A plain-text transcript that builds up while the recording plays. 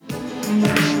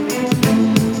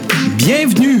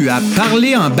Bienvenue à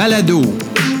Parler en balado.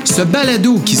 Ce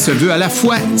balado qui se veut à la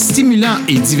fois stimulant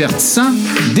et divertissant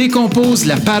décompose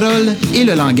la parole et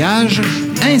le langage,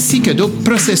 ainsi que d'autres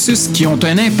processus qui ont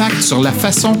un impact sur la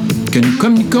façon que nous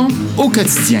communiquons au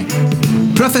quotidien.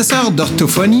 Professeur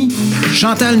d'orthophonie,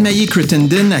 Chantal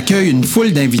Maillet-Crittenden accueille une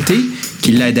foule d'invités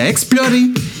qui l'aident à explorer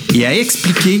et à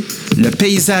expliquer le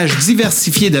paysage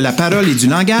diversifié de la parole et du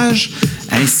langage,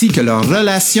 ainsi que leur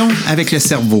relation avec le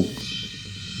cerveau.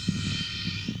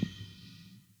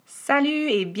 Salut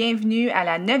et bienvenue à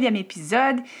la 9e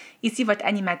épisode. Ici votre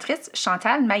animatrice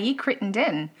Chantal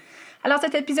Maillet-Crittenden. Alors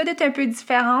cet épisode est un peu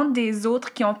différent des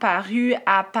autres qui ont paru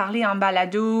à Parler en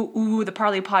balado ou The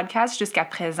Parler Podcast jusqu'à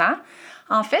présent.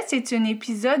 En fait, c'est un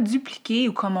épisode dupliqué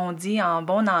ou comme on dit en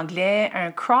bon anglais,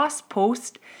 un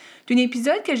cross-post d'un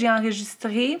épisode que j'ai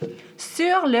enregistré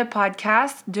sur le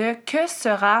podcast de Que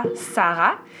sera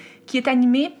Sera, qui est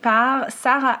animé par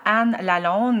Anne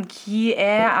Lalonde, qui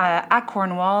est à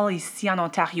Cornwall, ici en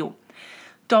Ontario.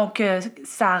 Donc,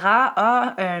 Sarah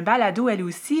a un balado, elle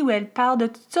aussi, où elle parle de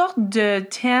toutes sortes de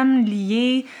thèmes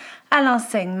liés à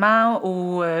l'enseignement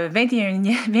au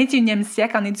 21e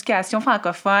siècle en éducation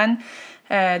francophone.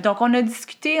 Donc, on a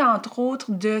discuté, entre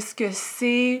autres, de ce que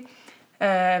c'est,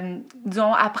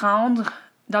 apprendre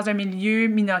dans un milieu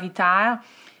minoritaire.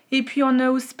 Et puis, on a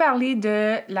aussi parlé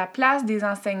de la place des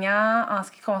enseignants en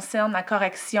ce qui concerne la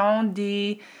correction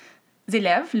des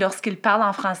élèves lorsqu'ils parlent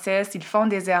en français, s'ils font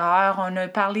des erreurs. On a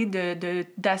parlé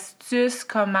d'astuces,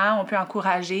 comment on peut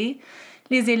encourager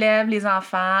les élèves, les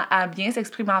enfants à bien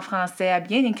s'exprimer en français, à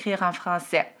bien écrire en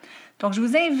français. Donc, je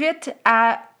vous invite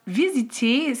à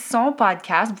visiter son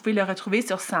podcast. Vous pouvez le retrouver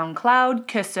sur SoundCloud,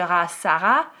 Que sera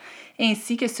Sera,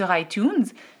 ainsi que sur iTunes.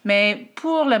 Mais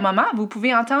pour le moment, vous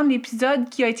pouvez entendre l'épisode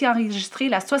qui a été enregistré,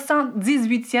 la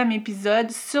 78e épisode,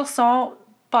 sur son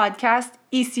podcast,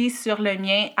 ici sur le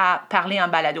mien, à Parler en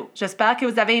balado. J'espère que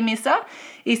vous avez aimé ça.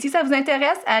 Et si ça vous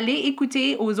intéresse, allez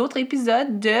écouter aux autres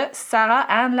épisodes de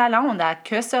Anne Lalonde à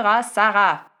Que sera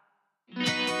Sera.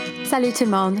 Salut tout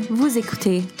le monde, vous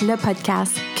écoutez le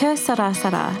podcast Que sera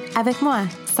Sera avec moi,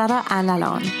 Anne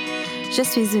Lalonde. Je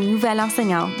suis une nouvelle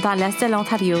enseignante dans l'Est de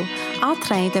l'Ontario, en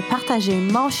train de partager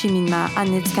mon cheminement en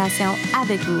éducation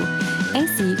avec vous,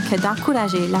 ainsi que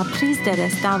d'encourager la prise de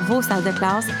risque dans vos salles de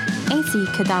classe, ainsi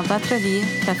que dans votre vie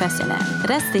professionnelle.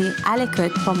 Restez à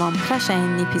l'écoute pour mon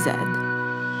prochain épisode.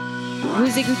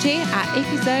 Vous écoutez à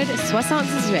épisode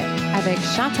 78 avec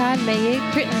Chantal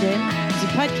Maillet-Crittenden du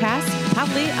podcast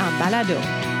Parler en balado.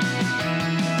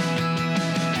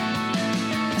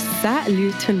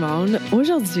 Salut tout le monde!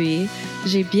 Aujourd'hui,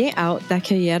 j'ai bien hâte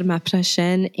d'accueillir ma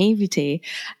prochaine invitée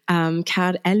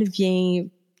car elle vient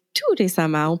tout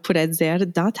récemment, on pourrait dire,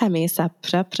 d'entamer sa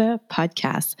propre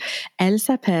podcast. Elle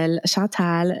s'appelle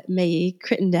Chantal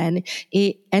Maillet-Crittenden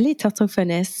et elle est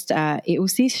orthophoniste et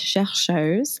aussi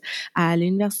chercheuse à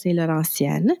l'Université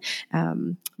Laurentienne,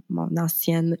 mon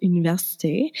ancienne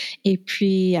université. Et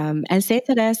puis, elle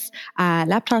s'intéresse à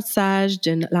l'apprentissage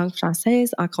d'une langue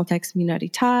française en contexte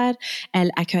minoritaire.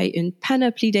 Elle accueille une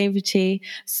panoplie d'invités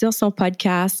sur son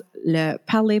podcast, le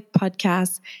Parler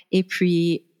Podcast, et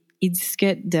puis il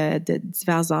discute de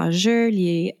divers enjeux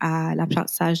liés à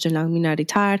l'apprentissage d'une langue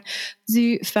minoritaire,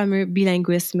 du fameux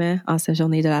bilinguisme en cette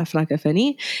journée de la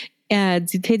francophonie,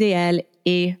 du TDL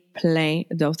et plein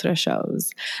d'autres choses.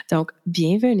 Donc,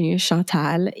 bienvenue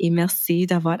Chantal et merci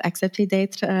d'avoir accepté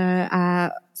d'être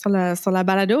sur la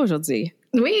balado aujourd'hui.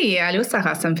 Oui, allô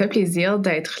Sarah, ça me fait plaisir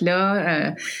d'être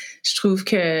là. Je trouve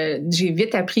que j'ai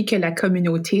vite appris que la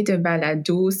communauté de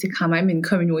balado, c'est quand même une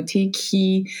communauté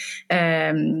qui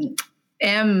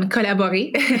aime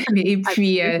collaborer et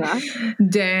puis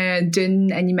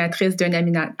d'une animatrice, d'un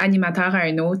animateur à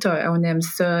un autre, on aime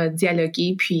ça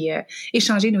dialoguer puis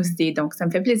échanger nos idées. Donc, ça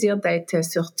me fait plaisir d'être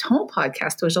sur ton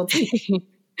podcast aujourd'hui.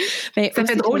 Ben, ça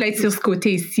fait drôle d'être sur ce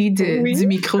côté-ci du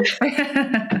micro.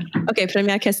 OK,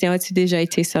 première question. As-tu déjà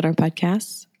été sur un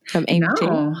podcast comme invité?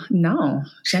 Non,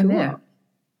 jamais. Cool.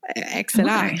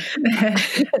 Excellent. Ouais.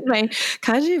 Ben,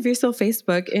 quand j'ai vu sur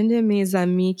Facebook, une de mes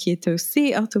amies qui est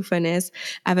aussi orthophoniste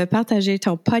avait partagé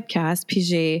ton podcast, puis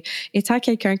j'ai été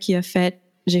quelqu'un qui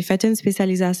j'ai fait une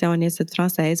spécialisation en études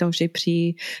françaises, donc j'ai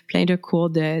pris plein de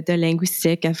cours de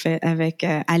linguistique avec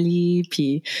Ali,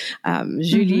 puis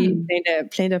Julie,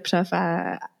 plein de profs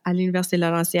à l'Université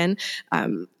Laurentienne.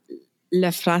 le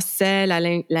français,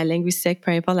 la linguistique,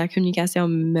 peu importe, la communication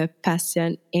me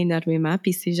passionne énormément.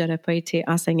 Puis si j'aurais pas été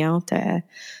enseignante,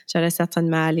 j'aurais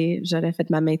certainement j'aurais fait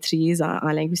ma maîtrise en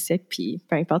linguistique, puis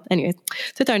peu importe. Anyway,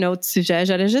 c'est un autre sujet.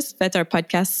 J'aurais juste fait un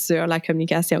podcast sur la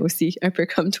communication aussi, un peu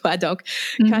comme toi. Donc,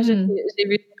 quand j'ai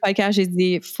vu le podcast, j'ai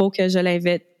dit, faut que je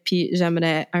l'invite. Puis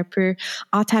j'aimerais un peu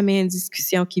entamer une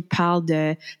discussion qui parle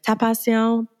de ta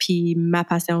passion, puis ma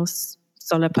passion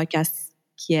sur le podcast,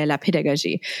 qui est la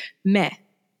pédagogie. Mais,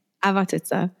 avant tout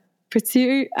ça,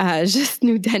 peux-tu juste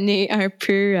nous donner un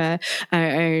peu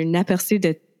un aperçu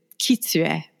de qui tu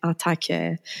es en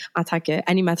tant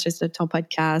qu'animatrice de ton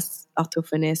podcast,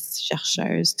 orthophoniste,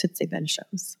 chercheuse, toutes ces belles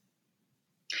choses?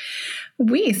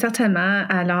 Oui, certainement.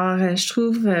 Alors, je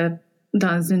trouve...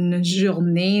 dans une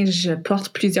journée, je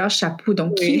porte plusieurs chapeaux.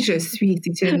 Donc, qui je suis?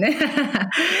 C'est une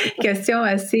question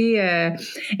assez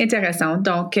intéressante.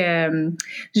 Donc,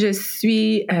 je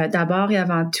suis d'abord et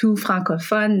avant tout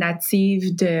francophone,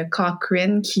 native de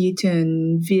Cochrane, qui est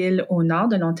une ville au nord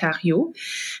de l'Ontario.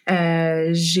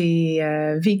 J'ai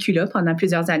vécu là pendant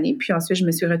plusieurs années. Puis ensuite, je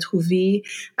me suis retrouvée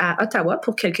à Ottawa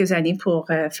pour quelques années pour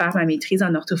faire ma maîtrise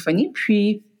en orthophonie.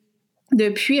 Puis,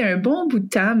 depuis un bon bout de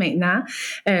temps maintenant,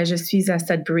 je suis à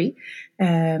Sudbury.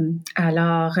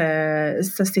 Alors,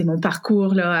 ça, c'est mon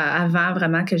parcours là avant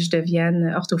vraiment que je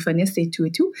devienne orthophoniste et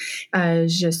tout.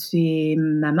 Je suis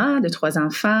maman de 3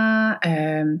 enfants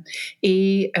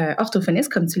et orthophoniste,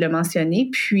 comme tu l'as mentionné,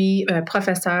 puis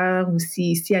professeure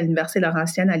aussi ici à l'Université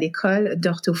Laurentienne à l'école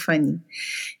d'orthophonie.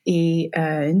 Et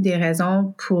une des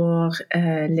raisons pour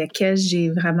lesquelles j'ai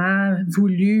vraiment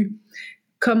voulu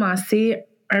commencer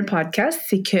un podcast,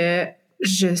 c'est que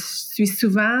je suis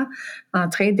souvent en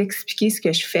train d'expliquer ce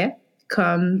que je fais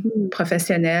comme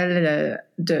professionnelle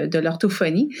de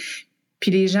l'orthophonie. Puis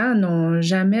les gens n'ont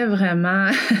jamais vraiment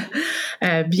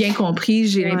bien compris,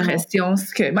 j'ai l'impression.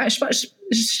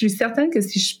 Je suis certaine que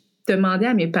si je demandais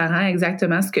à mes parents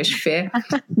exactement ce que je fais,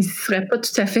 ils ne seraient pas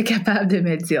tout à fait capables de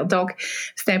me le dire. Donc,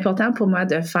 c'est important pour moi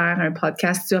de faire un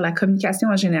podcast sur la communication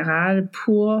en général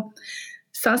pour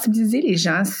sensibiliser les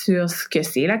gens sur ce que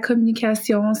c'est la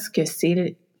communication, ce que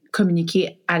c'est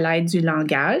communiquer à l'aide du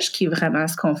langage, qui est vraiment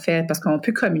ce qu'on fait, parce qu'on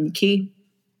peut communiquer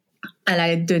à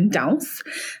l'aide d'une danse,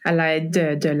 à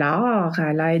l'aide de l'art,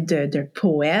 à l'aide d'un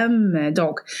poème.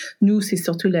 Donc, nous, c'est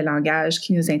surtout le langage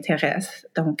qui nous intéresse.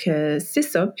 Donc, c'est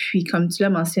ça. Puis, comme tu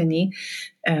l'as mentionné,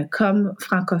 comme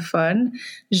francophone,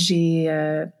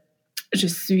 je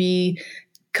suis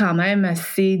quand même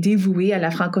assez dévouée à la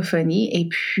francophonie. Et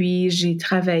puis, j'ai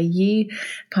travaillé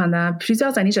pendant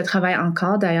plusieurs années, je travaille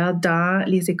encore d'ailleurs dans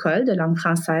les écoles de langue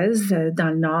française dans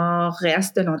le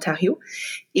nord-est de l'Ontario.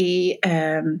 Et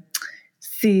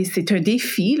c'est un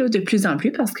défi là, de plus en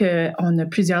plus parce qu'on a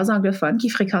plusieurs anglophones qui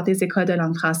fréquentent les écoles de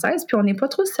langue française, puis on n'est pas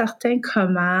trop certain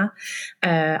comment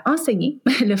enseigner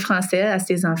le français à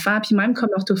ses enfants, puis même comme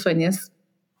orthophoniste,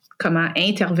 comment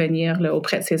intervenir là,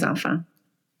 auprès de ses enfants.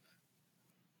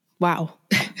 Wow!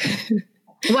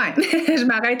 Ouais, je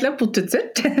m'arrête là pour tout de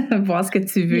suite, voir ce que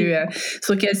tu veux,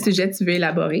 sur quel sujet tu veux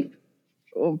élaborer.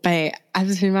 Ben,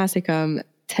 absolument, c'est comme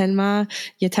il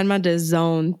y a tellement de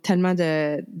zones, tellement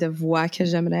de voies que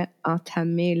j'aimerais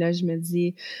entamer. Là, je me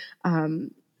dis,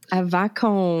 avant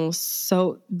qu'on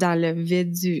saute dans le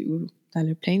vide dans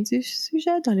le plein du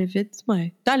sujet, dans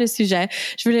le sujet,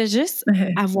 je voulais juste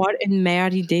avoir une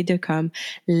meilleure idée de comme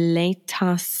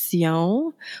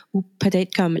l'intention ou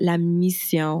peut-être comme la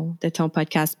mission de ton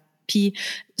podcast. Puis,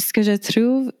 ce que je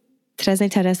trouve très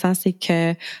intéressant, c'est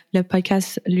que le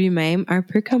podcast lui-même, un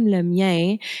peu comme le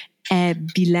mien, est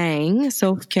bilingue,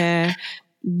 sauf que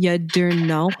il y a 2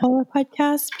 noms pour le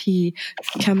podcast, puis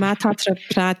comment tu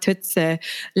entreprends tout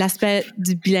l'aspect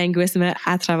du bilinguisme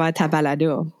à travers ta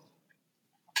balado?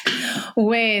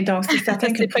 Oui, donc c'est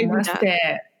certain que pour moi,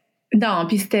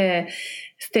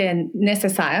 c'était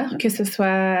nécessaire que ce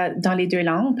soit dans les 2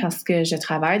 langues parce que je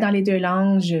travaille dans les 2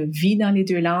 langues, je vis dans les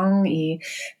 2 langues et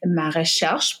ma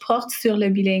recherche porte sur le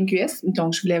bilinguisme.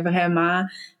 Donc, je voulais vraiment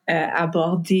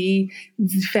aborder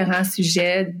différents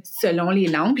sujets selon les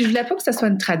langues. Puis, je voulais pas que ce soit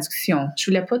une traduction. Je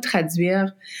voulais pas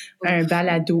traduire un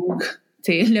balado,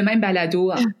 le même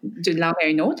balado d'une langue à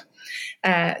une autre.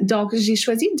 Donc, j'ai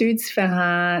choisi 2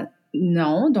 différents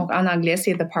noms. Donc, en anglais,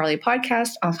 c'est The Parler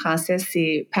Podcast. En français,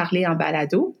 c'est Parler en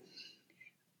balado.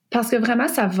 Parce que vraiment,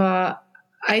 ça va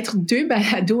être 2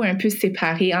 balados un peu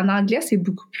séparés. En anglais, c'est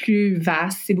beaucoup plus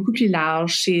vaste, c'est beaucoup plus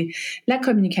large. C'est la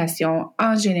communication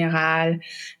en général,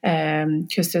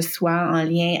 que ce soit en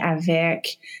lien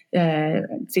avec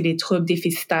les troubles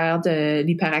déficitaires de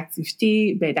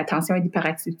l'hyperactivité, d'attention et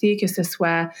d'hyperactivité, que ce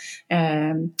soit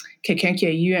quelqu'un qui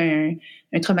a eu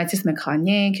un traumatisme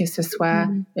crânien, que ce soit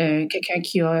quelqu'un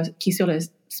qui est sur le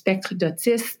spectre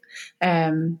d'autisme.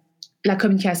 La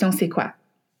communication, c'est quoi?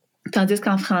 Tandis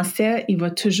qu'en français, il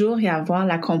va toujours y avoir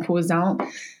la composante,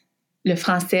 le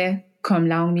français comme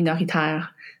langue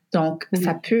minoritaire. Donc,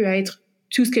 ça peut être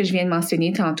tout ce que je viens de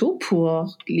mentionner tantôt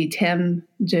pour les thèmes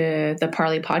de The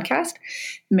Parler Podcast,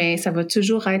 mais ça va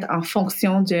toujours être en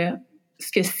fonction de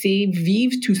ce que c'est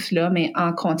vivre tout cela, mais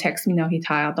en contexte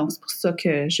minoritaire. Donc, c'est pour ça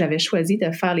que j'avais choisi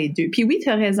de faire les deux. Puis oui, tu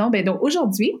as raison. Ben donc,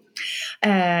 aujourd'hui,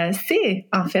 c'est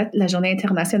en fait la Journée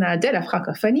internationale de la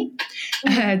francophonie.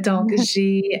 Donc,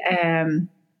 j'ai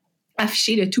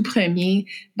affiché le tout premier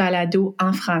balado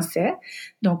en français.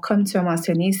 Donc, comme tu as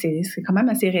mentionné, c'est quand même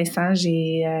assez récent.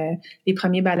 Les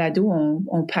premiers balados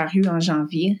ont paru en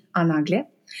janvier en anglais.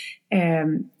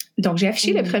 Donc, j'ai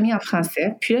affiché le premier en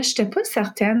français. Puis là, je n'étais pas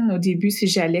certaine au début si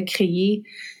j'allais créer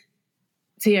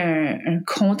un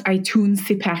compte iTunes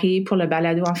séparé pour le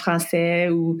balado en français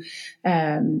ou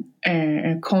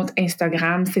un compte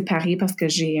Instagram séparé parce que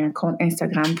j'ai un compte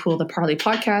Instagram pour The Parler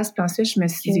Podcast. Puis ensuite, je me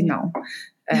suis dit non.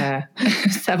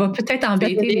 Ça va peut-être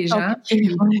embêter les gens.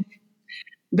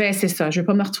 Ben, c'est ça. Je ne vais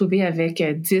pas me retrouver avec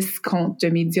 10 comptes de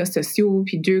médias sociaux,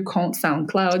 puis 2 comptes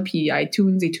SoundCloud, puis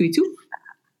iTunes et tout et tout.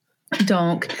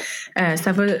 Donc,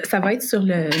 ça va être sur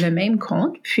le même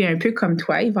compte. Puis, un peu comme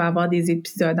toi, il va y avoir des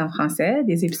épisodes en français,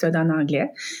 des épisodes en anglais.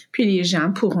 Puis, les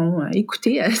gens pourront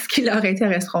écouter ce qui leur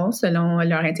intéresseront selon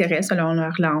leur intérêt, selon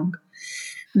leur langue.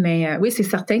 Mais oui, c'est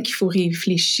certain qu'il faut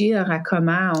réfléchir à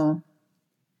comment on...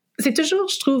 C'est toujours,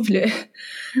 je trouve,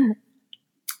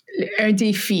 un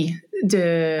défi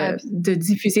de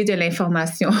diffuser de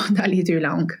l'information dans les deux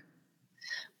langues.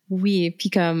 Oui, et puis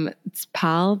comme tu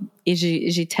parles, et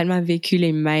j'ai tellement vécu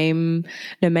le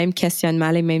même questionnement,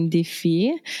 les mêmes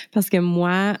défis, parce que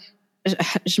moi,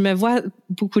 je me vois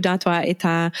beaucoup dans toi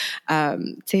étant,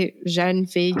 tu sais, jeune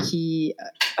fille qui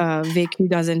a vécu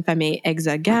dans une famille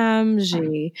exogame.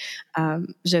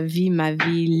 Je vis ma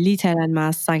vie littéralement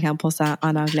 50%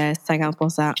 en anglais,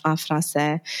 50% en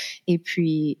français. Et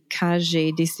puis, quand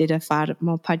j'ai décidé de faire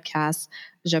mon podcast,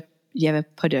 il n'y avait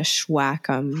pas de choix,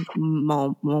 comme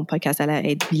mon podcast allait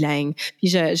être bilingue. Puis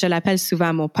je l'appelle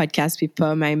souvent mon podcast, puis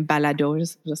pas même balado, je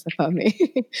sais pas, mais...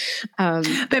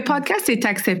 Ben, podcast est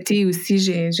accepté aussi.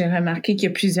 J'ai remarqué qu'il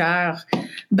y a plusieurs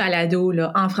balados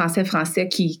là, en français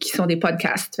qui sont des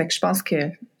podcasts. Fait que je pense que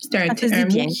c'est un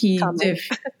mot qui...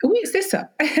 Oui, c'est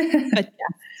ça.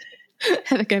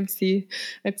 Podcast. Avec un petit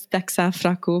accent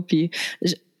franco, puis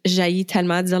j'haïs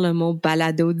tellement dire le mot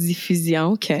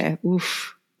balado-diffusion que,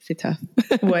 ouf... C'est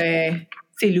tough. Ouais,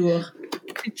 c'est lourd.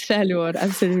 C'est très lourd,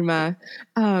 absolument.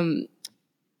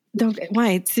 Donc,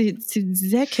 ouais, tu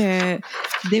disais que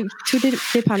tout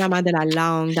dépendamment de la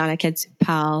langue dans laquelle tu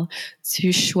parles,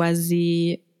 tu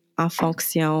choisis en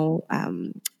fonction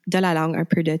de la langue un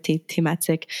peu de tes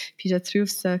thématiques. Puis je trouve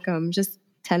ça comme juste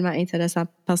tellement intéressant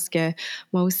parce que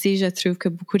moi aussi, je trouve que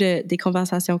beaucoup des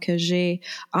conversations que j'ai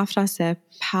en français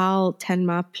parlent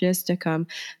tellement plus de comme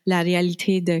la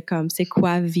réalité de comme c'est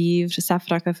quoi vivre sa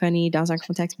francophonie dans un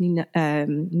contexte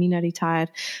minoritaire,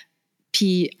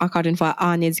 puis encore une fois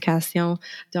en éducation.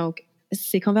 Donc,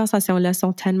 ces conversations-là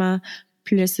sont tellement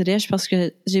plus riches parce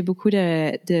que j'ai beaucoup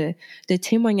de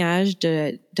témoignages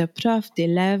de profs,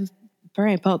 d'élèves, peu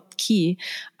importe qui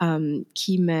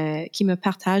me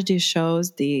partagent des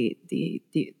choses,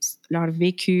 leur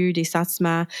vécu, des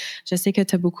sentiments. Je sais que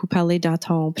tu as beaucoup parlé dans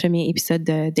ton premier épisode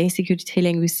d'insécurité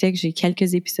linguistique. J'ai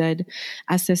quelques épisodes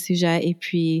à ce sujet. Et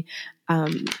puis,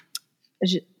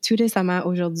 tout récemment,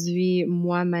 aujourd'hui,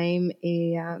 moi-même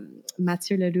et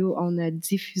Mathieu Ledoux, on a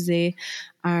diffusé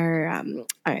la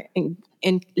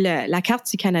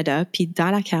carte du Canada. Puis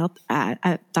dans la carte,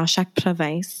 dans chaque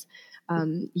province,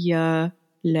 il y a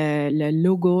le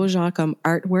logo, genre comme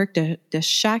artwork de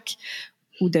chaque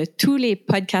ou de tous les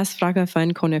podcasts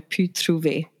francophones qu'on a pu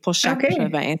trouver pour chaque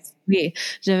province. Oui,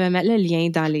 je vais mettre le lien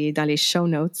dans les show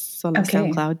notes sur le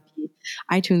SoundCloud et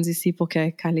iTunes ici pour que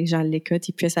quand les gens l'écoutent,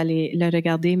 ils puissent aller le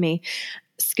regarder. Mais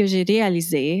ce que j'ai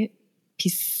réalisé, puis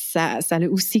ça a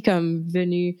aussi comme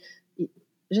venu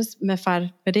juste me faire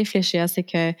réfléchir, c'est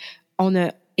que on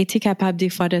a été capable des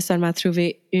fois de seulement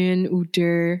trouver 1 ou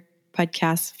 2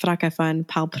 podcasts francophones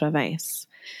par province.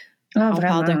 On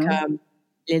parle de comme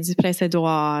les du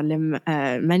Prince-Édouard,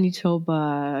 le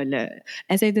Manitoba,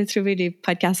 essayer de trouver des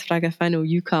podcasts francophones au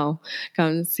Yukon,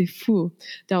 comme c'est fou.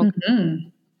 Donc,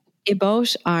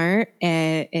 Ébauche 1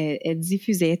 est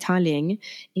diffusé, est en ligne,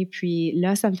 et puis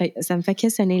là, ça me fait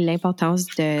questionner l'importance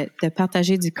de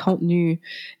partager du contenu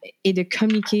et de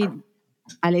communiquer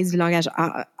à l'aide du langage,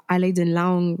 à l'aide d'une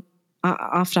langue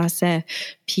en français.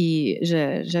 Puis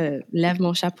je lève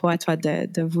mon chapeau à toi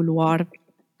de vouloir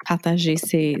partager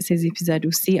ces épisodes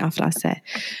aussi en français.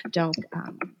 Donc,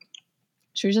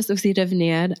 je veux juste aussi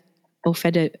revenir au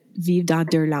fait de vivre dans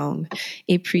 2 langues.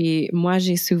 Et puis, moi,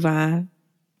 j'ai souvent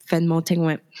fait mon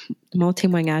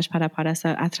témoignage par rapport à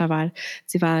ça à travers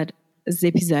divers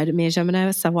épisodes, mais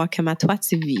j'aimerais savoir comment toi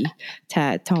tu vis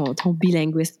ton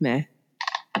bilinguisme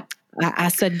à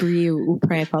Sudbury ou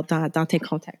peu importe dans tes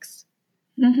contextes.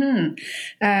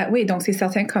 Oui, donc c'est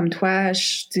certain comme toi,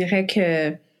 je dirais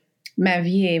que ma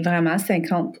vie est vraiment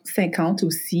 50-50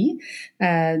 aussi.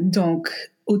 Donc,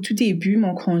 au tout début,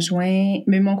 mon conjoint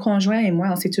et moi,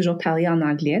 on s'est toujours parlé en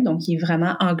anglais. Donc, il est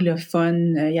vraiment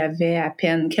anglophone. Il y avait à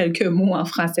peine quelques mots en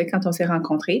français quand on s'est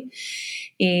rencontrés.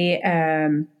 Et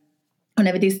on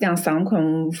avait décidé ensemble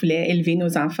qu'on voulait élever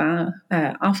nos enfants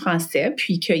en français,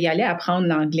 puis qu'il allait apprendre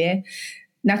l'anglais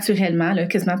naturellement, là,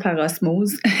 quasiment par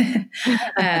osmose,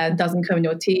 dans une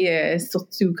communauté,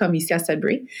 surtout comme ici à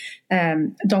Sudbury.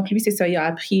 Donc, lui, c'est ça, il a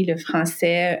appris le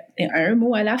français un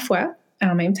mot à la fois,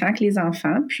 en même temps que les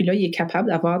enfants. Puis là, il est capable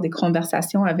d'avoir des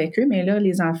conversations avec eux. Mais là,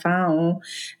 les enfants ont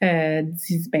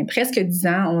presque 10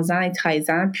 ans, 11 ans et 13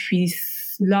 ans. Puis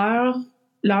leur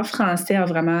français a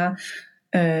vraiment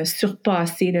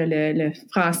surpassé le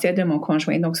français de mon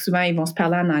conjoint. Donc, souvent, ils vont se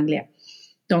parler en anglais.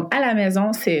 Donc, à la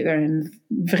maison, c'est un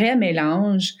vrai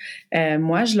mélange.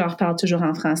 Moi, je leur parle toujours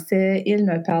en français. Ils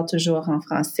me parlent toujours en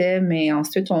français. Mais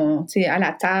ensuite, à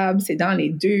la table, c'est dans les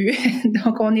deux.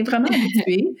 Donc, on est vraiment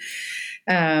habitués.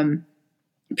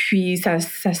 Puis, ça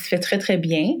se fait très, très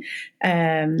bien.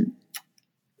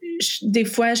 Des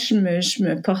fois, je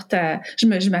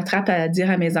m'attrape à dire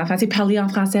à mes enfants, parler en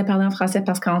français,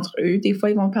 parce qu'entre eux, des fois,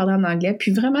 ils vont parler en anglais.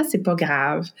 Puis vraiment, c'est pas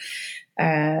grave.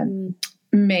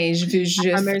 Mais je veux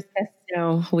juste...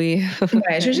 Oui.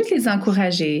 Je veux juste les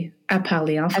encourager à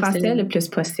parler en français le plus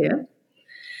possible.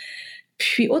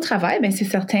 Puis au travail, c'est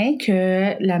certain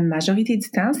que la majorité du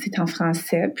temps, c'est en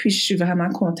français. Puis je suis vraiment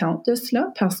contente de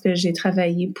cela parce que j'ai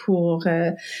travaillé pour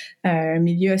un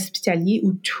milieu hospitalier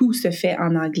où tout se fait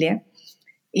en anglais.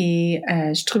 Et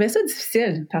je trouvais ça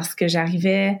difficile parce que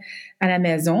j'arrivais à la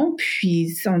maison,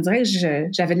 puis on dirait que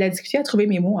j'avais de la difficulté à trouver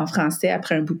mes mots en français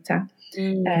après un bout de temps.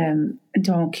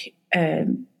 Donc,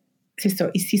 c'est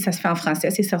ça. Ici, ça se fait en français.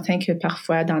 C'est certain que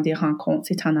parfois, dans des rencontres,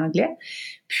 c'est en anglais.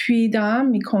 Puis, dans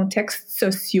mes contextes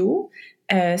sociaux,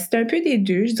 c'est un peu des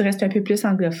deux. Je dirais que c'est un peu plus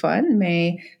anglophone,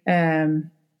 mais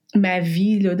ma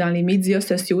vie là, dans les médias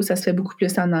sociaux, ça se fait beaucoup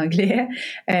plus en anglais.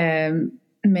 C'est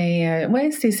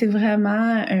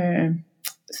vraiment...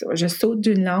 je saute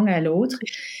d'une langue à l'autre.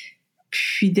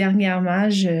 Puis dernièrement,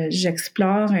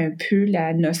 j'explore un peu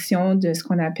la notion de ce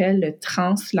qu'on appelle le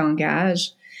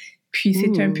translangage. Puis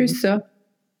c'est un peu ça.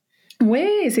 Oui,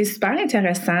 c'est super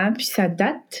intéressant. Puis ça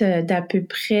date d'à peu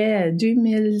près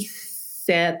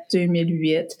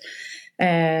 2007-2008.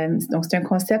 Donc c'est un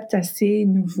concept assez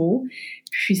nouveau.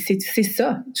 Puis c'est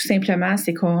ça, tout simplement,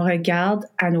 c'est qu'on regarde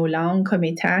à nos langues comme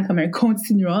étant comme un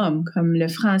continuum, comme le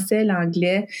français,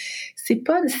 l'anglais. C'est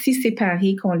pas si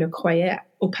séparé qu'on le croyait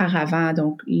auparavant.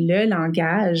 Donc, le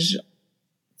langage,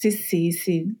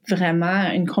 c'est vraiment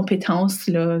une compétence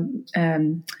là,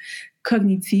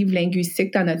 cognitive,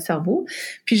 linguistique dans notre cerveau.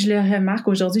 Puis je le remarque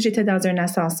aujourd'hui, j'étais dans un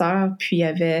ascenseur, puis il y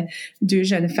avait 2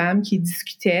 jeunes femmes qui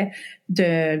discutaient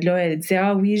elle disait,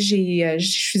 ah oui, je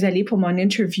suis allée pour mon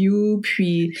interview,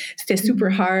 puis c'était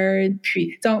super hard.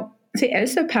 Puis, donc, elles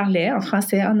se parlaient en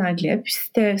français, en anglais, puis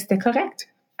c'était correct.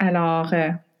 Alors,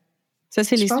 ça,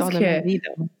 c'est l'histoire de ma vie,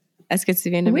 là. Est-ce que tu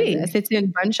viens de me dire? C'est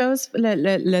une bonne chose,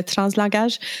 le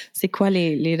translangage? C'est quoi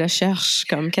les recherches?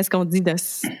 Qu'est-ce qu'on dit de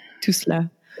tout cela?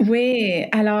 Oui,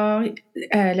 alors,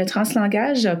 le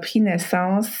translangage a pris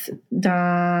naissance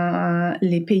dans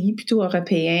les pays plutôt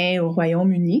européens, au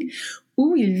Royaume-Uni,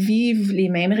 où ils vivent les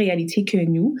mêmes réalités que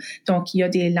nous. Donc, il y a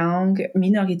des langues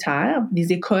minoritaires,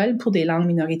 des écoles pour des langues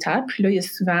minoritaires. Puis là, il y a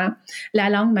souvent la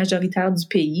langue majoritaire du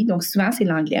pays. Donc, souvent, c'est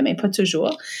l'anglais, mais pas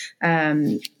toujours.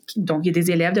 Donc, il y a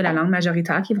des élèves de la langue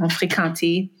majoritaire qui vont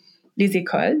fréquenter les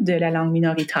écoles de la langue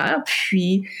minoritaire.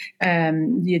 Puis,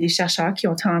 il y a des chercheurs qui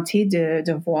ont tenté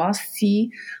de voir si,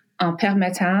 en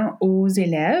permettant aux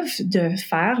élèves de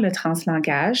faire le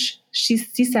translangage,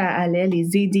 si ça allait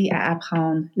les aider à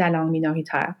apprendre la langue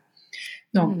minoritaire.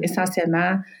 Donc,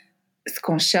 essentiellement, ce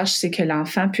qu'on cherche, c'est que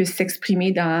l'enfant puisse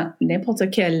s'exprimer dans n'importe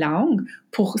quelle langue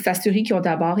pour s'assurer qu'ils ont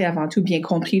d'abord et avant tout bien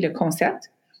compris le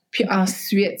concept. Puis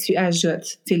ensuite, tu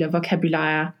ajoutes le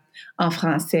vocabulaire en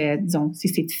français, disons, si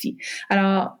c'est ici.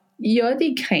 Alors, il y a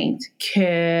des craintes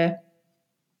que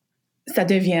ça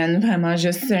devienne vraiment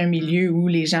juste un milieu où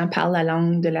les gens parlent la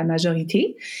langue de la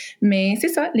majorité. Mais c'est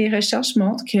ça, les recherches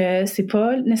montrent que c'est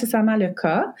pas nécessairement le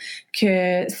cas,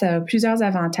 que ça a plusieurs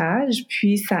avantages,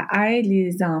 puis ça aide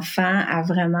les enfants à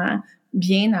vraiment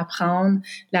bien apprendre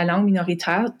la langue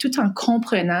minoritaire tout en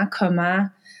comprenant comment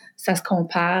ça se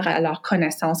compare à leurs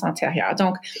connaissances antérieures.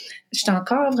 Donc, je suis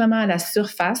encore vraiment à la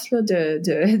surface là,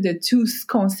 de tout ce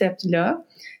concept-là.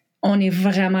 On est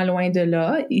vraiment loin de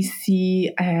là, ici,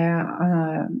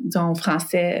 disons,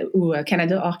 français ou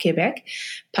Canada hors Québec,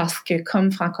 parce que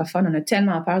comme francophone, on a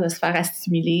tellement peur de se faire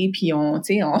assimiler, puis on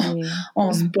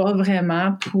se bat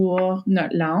vraiment pour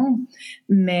notre langue.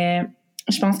 Mais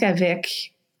je pense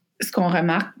qu'avec ce qu'on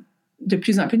remarque de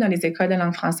plus en plus dans les écoles de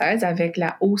langue française, avec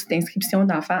la hausse d'inscription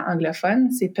d'enfants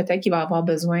anglophones, c'est peut-être qu'il va y avoir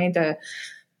besoin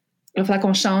il va falloir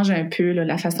qu'on change un peu là,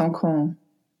 la façon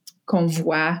qu'on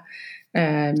voit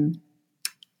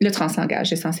le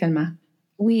translangage, essentiellement.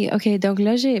 Oui, OK. Donc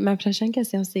là, ma prochaine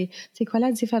question, c'est quoi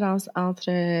la différence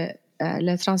entre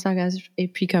le translangage et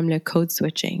puis comme le code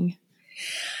switching?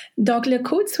 Donc, le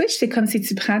code switch, c'est comme si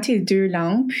tu prends tes deux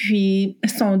langues, puis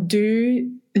sont deux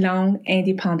langues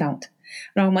indépendantes.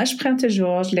 Alors, moi,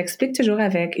 je l'explique toujours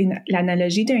avec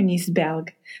l'analogie d'un iceberg.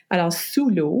 Alors, sous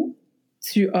l'eau,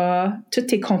 tu as toutes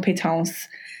tes compétences.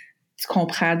 Tu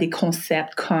comprends des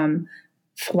concepts comme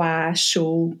froid,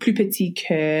 chaud, plus petit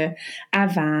que,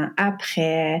 avant,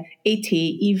 après, été,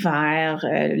 hiver,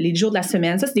 les jours de la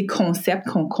semaine. Ça, c'est des concepts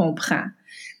qu'on comprend.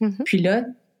 Mm-hmm. Puis là,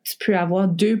 tu peux avoir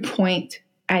deux pointes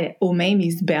au même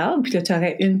iceberg, puis là, tu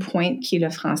aurais une pointe qui est le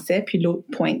français, puis l'autre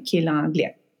pointe qui est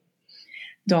l'anglais.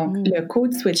 Donc, le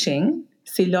code switching,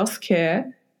 c'est lorsque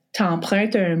tu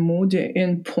empruntes un mot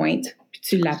d'une pointe, puis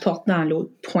tu l'apportes dans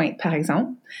l'autre pointe, par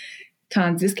exemple.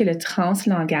 Tandis que le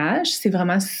translangage, c'est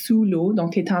vraiment sous l'eau.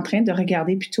 Donc, tu es en train de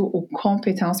regarder plutôt aux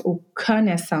compétences, aux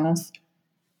connaissances.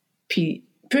 Puis,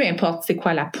 peu importe c'est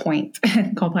quoi la pointe,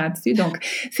 comprends-tu? Donc,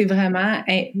 c'est vraiment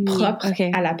propre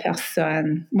à la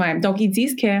personne. Ouais. Donc, ils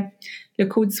disent que le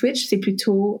code switch, c'est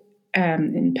plutôt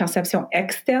une perception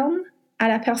externe à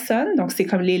la personne. Donc, c'est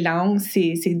comme les langues,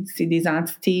 c'est des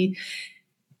entités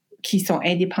qui sont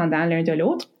indépendantes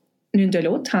l'une de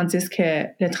l'autre, tandis que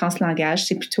le translangage,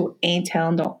 c'est plutôt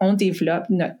interne. Donc, on développe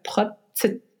notre propre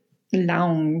petite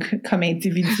langue comme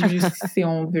individu, si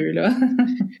on veut, là.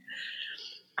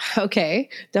 OK.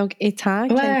 Donc, étant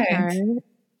quelqu'un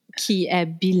qui est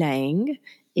bilingue,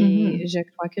 et je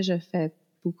crois que je fais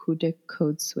beaucoup de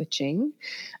code switching,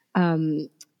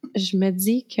 je me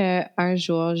dis qu'un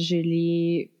jour,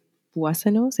 Julie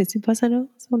Boissonneau, c'est-tu Boissonneau,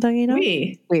 son dernier nom?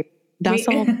 Oui. Dans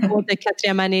son cours de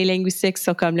 4e année linguistique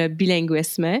sur comme le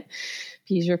bilinguisme.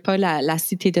 Puis je ne veux pas la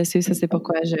citer dessus, ça c'est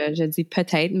pourquoi je dis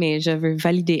peut-être, mais je veux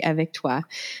valider avec toi.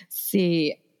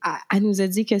 Elle nous a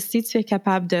dit que si tu es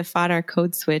capable de faire un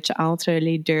code switch entre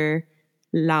les deux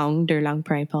langues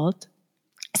peu importe,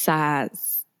 ça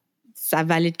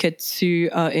valide que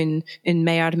tu as une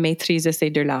meilleure maîtrise de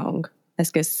ces deux langues.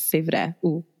 Est-ce que c'est vrai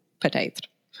ou peut-être?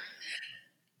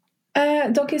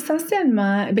 Donc,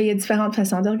 essentiellement, il y a différentes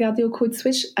façons de regarder au code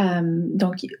switch.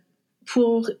 Donc,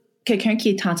 pour quelqu'un qui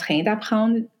est en train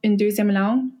d'apprendre une deuxième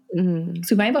langue,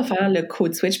 souvent, il va faire le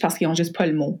code switch parce qu'ils n'ont juste pas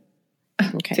le mot.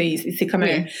 Okay. C'est comme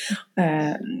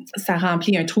ça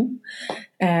remplit un trou.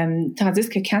 Tandis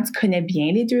que quand tu connais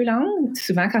bien les deux langues,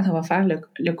 souvent, quand on va faire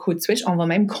le code switch, on va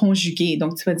même conjuguer.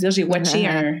 Donc, tu vas dire, j'ai watché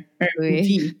un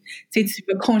movie. Tu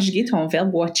vas conjuguer ton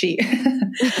verbe watcher.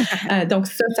 Donc,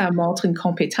 ça montre une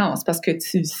compétence parce que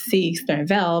tu sais que c'est un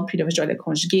verbe, puis là, je dois le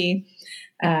conjuguer.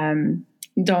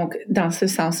 Donc, dans ce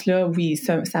sens-là, oui,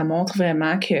 ça montre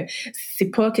vraiment que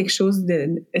c'est pas quelque chose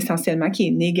essentiellement qui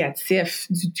est négatif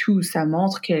du tout. Ça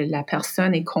montre que la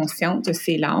personne est consciente de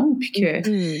ses langues, puis que...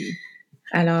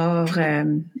 Alors,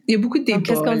 il y a beaucoup de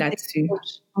débats là-dessus.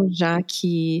 Aux gens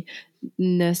qui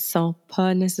ne sont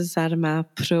pas nécessairement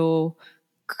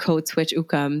pro-code switch ou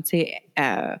comme, tu sais,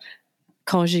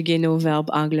 conjuguer nos verbes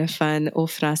anglophones au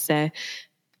français,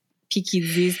 puis qui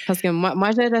disent, parce que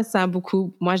moi je ressens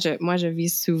beaucoup, moi je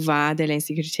vis souvent de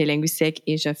l'insécurité linguistique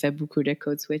et je fais beaucoup de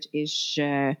code switch et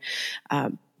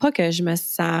pas que je me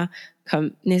sens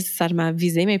comme nécessairement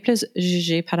visée, mais plus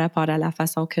jugée par rapport à la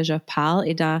façon que je parle.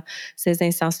 Et dans ces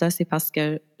instances-là, c'est parce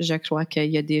que je crois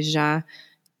qu'il y a des gens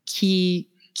qui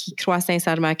croient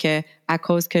sincèrement que à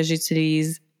cause que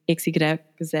j'utilise X, Y,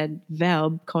 Z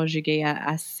verbe conjugué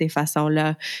à ces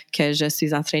façons-là, que je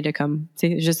suis en train de comme, tu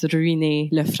sais, juste ruiner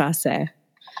le français.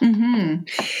 Mm-hmm.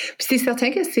 Puis c'est certain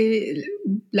que c'est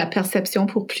la perception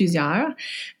pour plusieurs.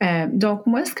 Donc,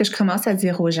 moi, ce que je commence à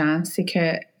dire aux gens, c'est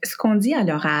que ce qu'on dit à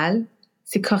l'oral,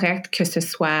 c'est correct que ce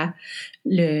soit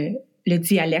le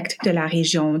dialecte de la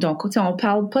région. Donc, on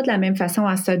parle pas de la même façon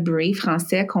à Sudbury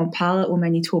français qu'on parle au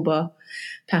Manitoba,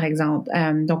 par exemple.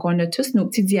 Donc, on a tous nos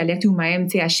petits dialectes, ou même,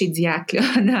 à Shediac, là,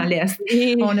 dans l'Est.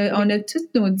 On a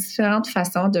toutes nos différentes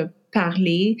façons de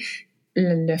parler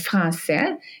le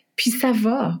français, puis ça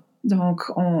va. Donc,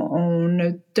 on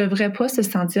ne devrait pas se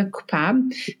sentir coupable.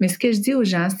 Mais ce que je dis aux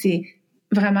gens, c'est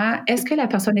vraiment, est-ce que la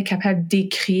personne est capable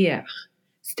d'écrire?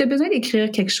 Si tu as besoin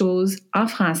d'écrire quelque chose en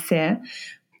français,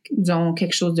 disons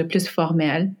quelque chose de plus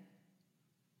formel,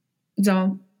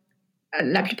 disons,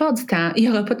 la plupart du temps, il n'y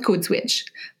aura pas de code switch.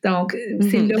 Donc,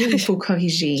 c'est là où il faut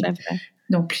corriger.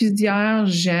 Donc, plusieurs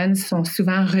jeunes sont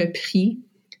souvent repris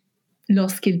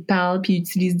lorsqu'ils parlent puis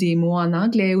utilisent des mots en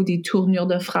anglais ou des tournures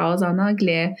de phrases en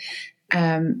anglais.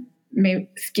 Mais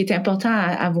ce qui est important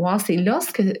à voir, c'est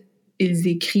lorsqu'ils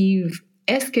écrivent,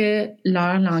 est-ce que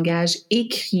leur langage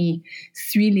écrit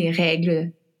suit les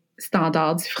règles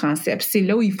standards du français? Puis c'est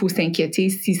là où il faut s'inquiéter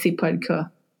si c'est pas le cas.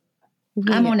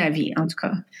 Oui. À mon avis, en tout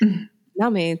cas.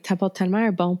 Non, mais tu apportes tellement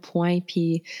un bon point.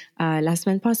 Puis la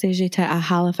semaine passée, j'étais à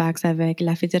Halifax avec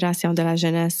la Fédération de la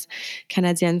jeunesse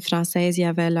canadienne française. Il y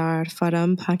avait leur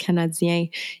forum pan-canadien.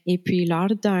 Et puis,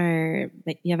 il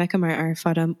y avait comme un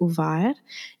forum ouvert.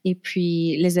 Et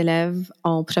puis, les élèves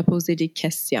ont proposé des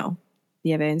questions. Il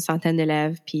y avait une centaine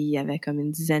d'élèves, puis il y avait comme une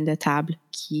dizaine de tables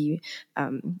qui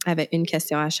avaient une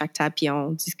question à chaque table, puis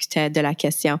on discutait de la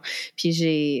question. Puis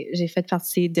j'ai fait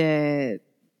partie de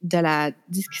la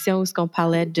discussion où on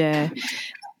parlait de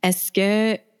est-ce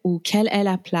que ou quelle est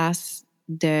la place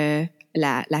de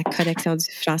la correction du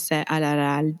français à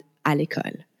l'oral à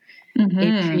l'école.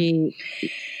 Et puis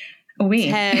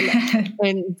oui.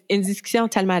 une discussion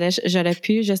tellement riche. J'aurais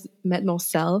pu juste mettre mon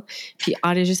cell puis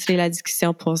enregistrer la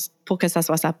discussion pour que ça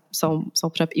soit son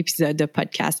propre épisode de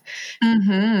podcast.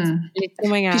 Les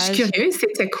témoignages. Puis je suis curieuse,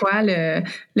 c'était quoi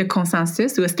le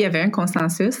consensus, ou est-ce qu'il y avait un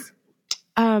consensus?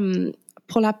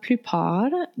 Pour la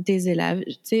plupart des élèves,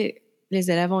 tu sais, les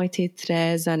élèves ont été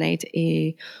très honnêtes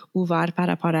et ouverts par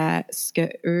rapport à ce que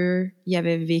eux y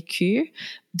avaient vécu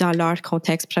dans leur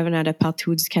contexte provenant de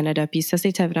partout du Canada. Puis ça,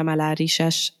 c'était vraiment la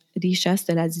richesse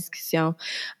de la discussion.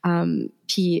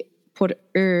 Puis pour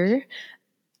eux,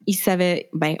 ils savaient,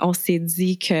 on s'est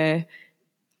dit que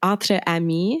entre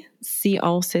amis, si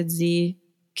on se dit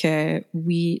que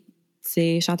oui, tu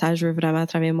sais, Chantal, je veux vraiment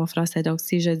travailler mon français, donc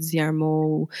si je dis un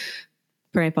mot,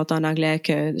 peu importe en anglais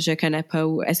que je connais pas,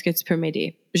 ou est-ce que tu peux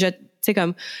m'aider? Tu sais,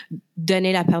 comme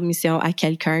donner la permission à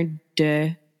quelqu'un de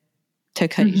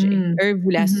te corriger. Eux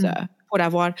voulaient ça pour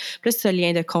avoir plus ce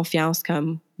lien de confiance,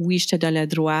 comme oui, je te donne le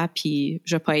droit, puis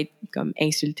je vais pas être comme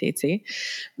insultée, tu sais.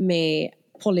 Mais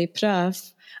pour les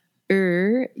profs,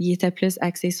 eux, ils étaient plus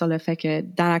axés sur le fait que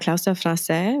dans la classe de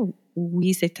français,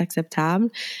 oui, c'est acceptable,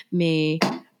 mais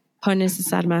pas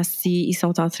nécessairement si ils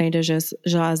sont en train de juste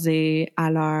jaser à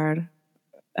leur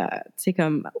tu sais,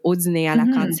 comme au dîner, à la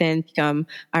cantine, puis comme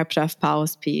un prof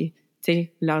passe, puis tu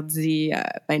sais, leur dit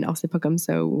non, c'est pas comme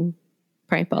ça, ou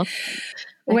peu importe.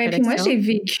 Oui, puis moi, j'ai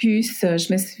vécu ça.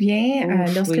 Je me souviens,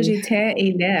 lorsque j'étais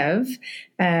élève,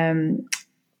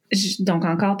 donc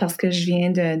encore parce que je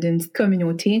viens d'une petite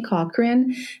communauté, Corriger,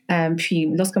 puis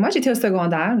lorsque moi, j'étais au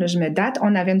secondaire, là, je me date,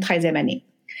 on avait une 13e année.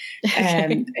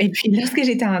 Et puis, lorsque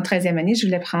j'étais en 13e année, je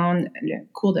voulais prendre le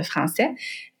cours de français.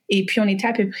 Et puis, on était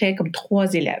à peu près comme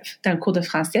 3 élèves dans le cours de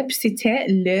français. Puis, c'était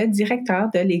le directeur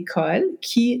de l'école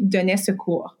qui donnait ce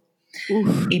cours.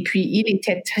 Et puis, il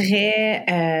était très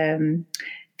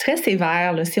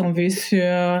sévère, là, si on veut, sur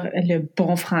le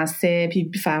bon français, puis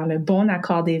faire le bon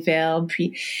accord des verbes.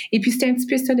 Et puis, c'était un petit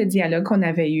peu ça le dialogue qu'on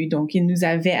avait eu. Donc, il nous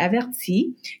avait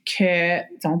averti que,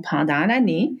 donc, pendant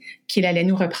l'année, qu'il allait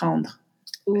nous reprendre.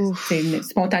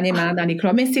 Spontanément dans les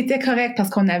cours. Mais c'était correct parce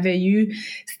qu'on avait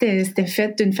c'était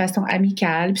fait d'une façon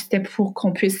amicale, puis c'était pour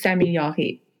qu'on puisse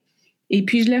s'améliorer. Et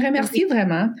puis, je le remercie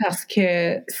vraiment parce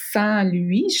que sans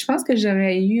lui, je pense que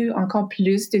j'aurais eu encore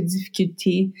plus de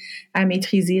difficultés à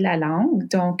maîtriser la langue.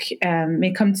 Donc,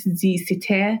 mais comme tu dis,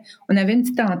 on avait une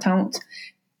petite entente.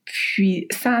 Puis,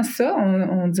 sans ça,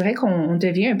 on dirait qu'on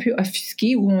devient un peu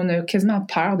offusqué ou on a quasiment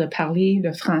peur de parler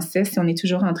le français si on est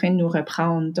toujours en train de nous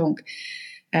reprendre. Donc,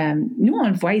 nous, on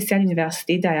le voit ici à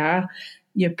l'université, d'ailleurs,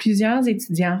 il y a plusieurs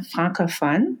étudiants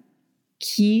francophones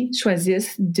qui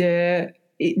choisissent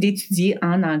d'étudier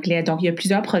en anglais. Donc, il y a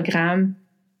plusieurs programmes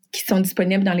qui sont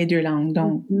disponibles dans les 2 langues.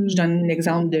 Donc, je donne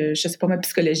l'exemple de, je sais pas, ma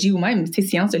psychologie ou même,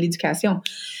 sciences de l'éducation.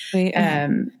 Oui.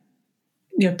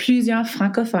 Il y a plusieurs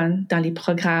francophones dans les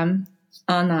programmes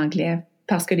en anglais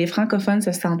parce que les francophones ne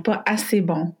se sentent pas assez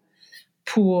bons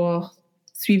pour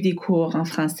suivre des cours en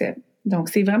français. Donc,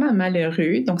 c'est vraiment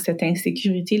malheureux. Donc, cette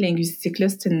insécurité linguistique-là,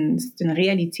 c'est une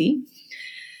réalité.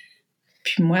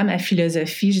 Puis moi, ma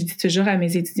philosophie, je dis toujours à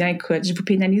mes étudiants, écoute, je vous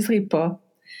pénaliserai pas.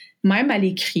 Même à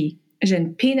l'écrit, je ne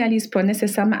pénalise pas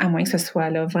nécessairement, à moins que ce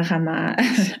soit là vraiment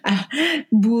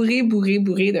bourré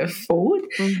de fautes.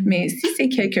 Mais si c'est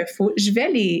quelques fautes, je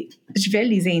vais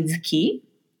les indiquer,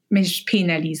 mais je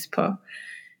pénalise pas.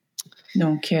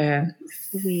 Donc,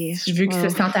 je veux qu'ils se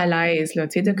sentent à l'aise, là,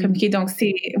 tu sais, de communiquer. Donc,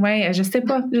 je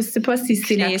sais pas si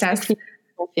c'est la place.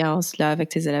 Confiance, là, avec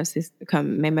tes élèves, c'est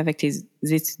comme, même avec tes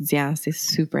étudiants, c'est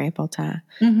super important.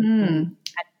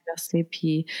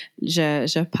 Puis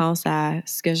je pense à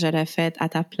ce que j'aurais fait à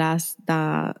ta place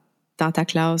dans ta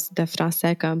classe de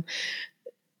français, comme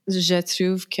je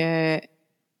trouve que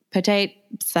peut-être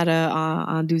Sarah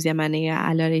en 12e année,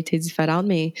 elle aurait été différente,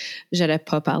 mais j'aurais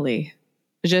pas parlé.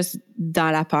 Juste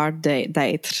dans la peur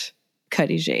d'être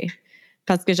corrigée.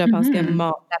 Parce que je pense que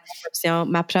ma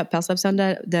perception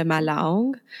de ma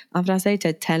langue en français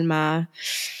était tellement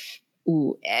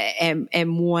ou est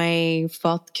moins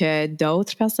forte que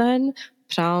d'autres personnes.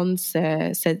 Prendre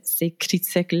ces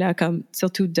critiques-là, comme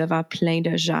surtout devant plein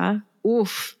de gens,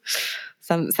 ouf,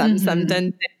 ça me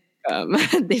donne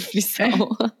des frissons.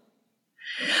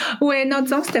 Oui, non,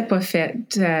 disons que c'était pas fait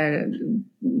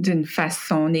d'une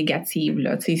façon négative,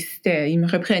 là. Tu sais, il me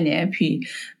reprenait, puis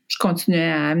je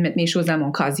continuais à mettre mes choses dans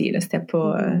mon casier, là. C'était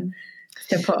pas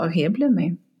horrible,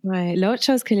 mais... Ouais. L'autre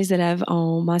chose que les élèves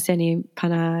ont mentionné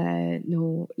pendant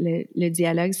le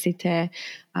dialogue, c'était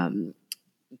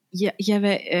il y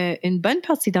avait une bonne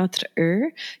partie d'entre eux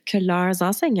que leurs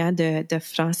enseignants de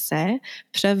français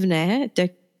provenaient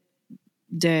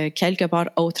de quelque part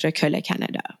autre que le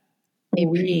Canada. Et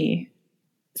puis,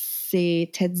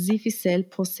 c'était difficile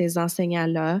pour ces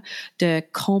enseignants-là de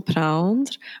comprendre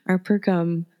un peu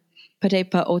comme, peut-être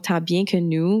pas autant bien que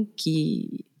nous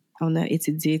qui... On a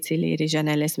étudié, tu sais, les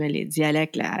régionalismes, les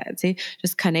dialectes, là, tu sais,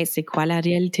 juste connaître c'est quoi la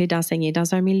réalité d'enseigner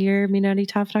dans un milieu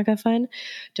minoritaire francophone.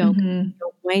 Donc, ils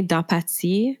ont moins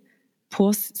d'empathie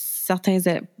pour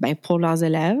pour leurs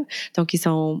élèves. Donc, ils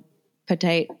sont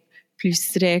peut-être plus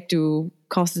stricts ou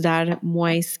considèrent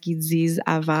moins ce qu'ils disent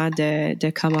avant de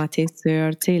commenter sur,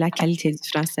 tu sais, la qualité du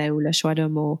français ou le choix de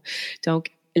mots.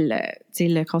 Donc,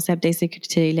 le concept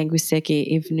d'insécurité linguistique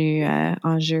est venu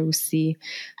en jeu aussi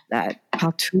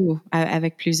partout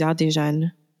avec plusieurs des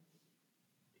jeunes.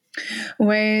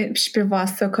 Oui, je peux voir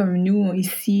ça comme nous,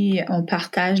 ici, on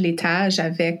partage les tâches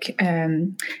avec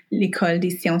l'École des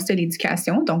sciences de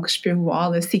l'éducation. Donc, je peux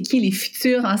voir là, c'est qui les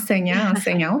futurs enseignants,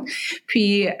 enseignantes.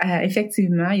 Puis,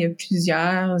 effectivement, il y a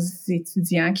plusieurs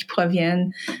étudiants qui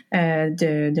proviennent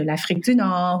de l'Afrique du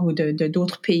Nord ou de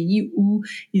d'autres pays où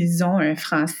ils ont un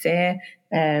français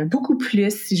beaucoup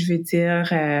plus, si je veux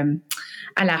dire...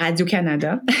 à la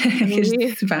Radio-Canada, que je dis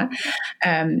souvent.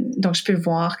 Donc, je peux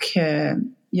voir qu'il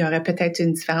y aurait peut-être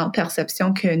une différente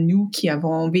perception que nous qui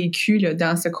avons vécu là,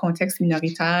 dans ce contexte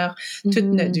minoritaire toute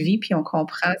notre vie, puis on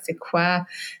comprend c'est quoi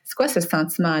ce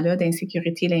sentiment-là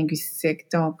d'insécurité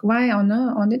linguistique. Donc, ouais, on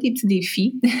a des petits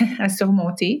défis à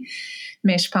surmonter,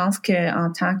 mais je pense qu'en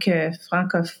tant que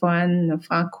francophone,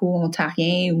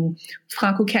 franco-ontarien ou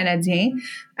franco-canadien,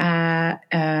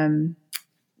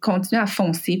 continuer à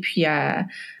foncer puis à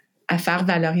faire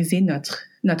valoriser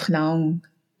notre langue.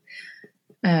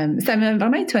 Ça m'a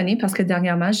vraiment étonnée parce que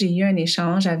dernièrement, j'ai eu un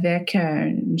échange avec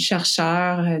une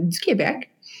chercheure du Québec.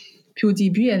 Puis au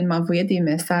début, elle m'envoyait des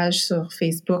messages sur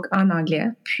Facebook en anglais.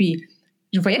 Puis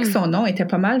je voyais que son nom était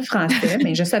pas mal français,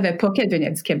 mais je savais pas qu'elle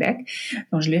venait du Québec.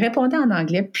 Donc, je lui répondais en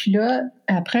anglais. Puis là,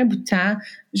 après un bout de temps,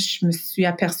 je me suis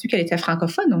aperçue qu'elle était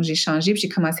francophone. Donc, j'ai changé puis j'ai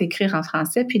commencé à écrire en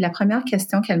français. Puis la première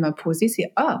question qu'elle m'a posée,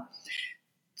 c'est « Ah,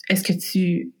 est-ce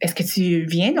que tu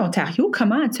viens d'Ontario?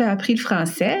 Comment as-tu appris le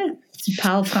français? Tu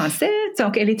parles français? »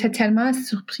 Donc, elle était tellement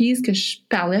surprise que je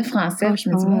parlais français. Je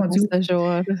me dis « Mon Dieu! »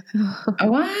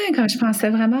 Ouais, comme je pensais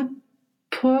vraiment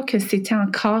pas que c'était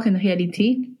encore une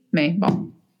réalité. Mais bon,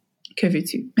 que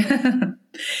veux-tu?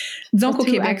 Disons qu'au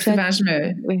Québec, souvent,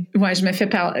 je me fais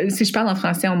parler. Si je parle en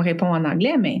français, on me répond en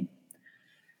anglais, mais.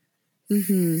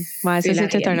 Ouais, ça,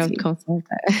 c'était un autre concept.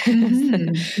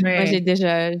 Moi, j'ai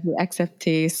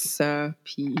accepté ça,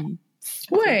 puis.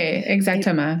 Ouais,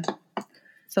 exactement.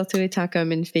 Surtout étant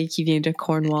comme une fille qui vient de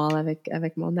Cornwall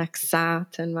avec mon accent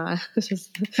tellement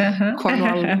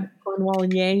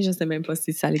cornwallien, je sais même pas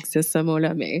si ça existe ce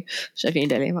mot-là, mais je viens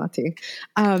de l'inventer.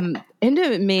 Une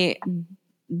de mes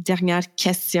dernières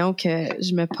questions que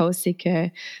je me pose, c'est que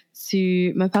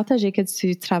tu m'as partagé que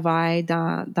tu travailles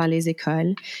dans les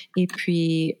écoles et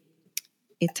puis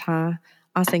étant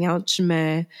enseignante,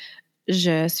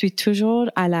 je suis toujours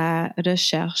à la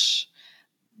recherche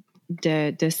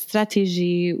de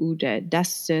stratégies ou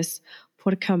d'astuces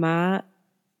pour comment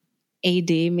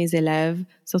aider mes élèves,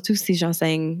 surtout si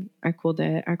j'enseigne un cours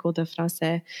de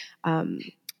français,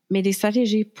 mais des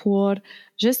stratégies pour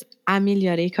juste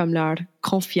améliorer comme leur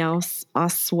confiance en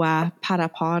soi par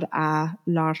rapport à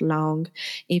leur langue.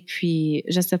 Et puis,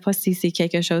 je sais pas si c'est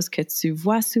quelque chose que tu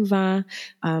vois souvent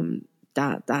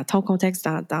dans ton contexte,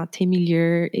 dans tes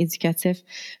milieux éducatifs,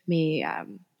 mais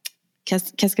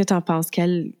qu'est-ce que tu en penses?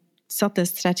 Quelle sorte de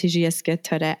stratégie est-ce que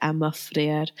tu aurais à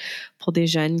m'offrir pour des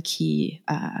jeunes qui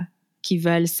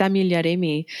veulent s'améliorer,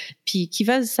 mais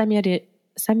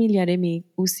mais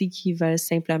aussi qui veulent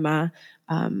simplement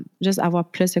juste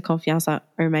avoir plus de confiance en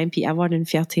eux-mêmes puis avoir une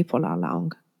fierté pour leur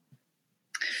langue?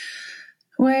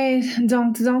 Oui,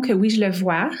 donc disons que oui, je le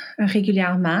vois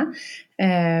régulièrement,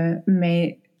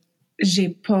 mais j'ai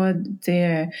pas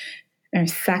un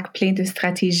sac plein de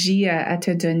stratégies à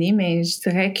te donner, mais je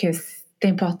dirais que c'est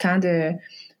important de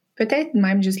peut-être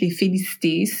même juste les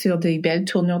féliciter sur des belles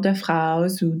tournures de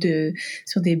phrases ou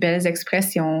sur des belles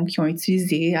expressions qu'ils ont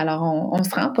utilisées. Alors, on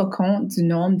se rend pas compte du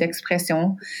nombre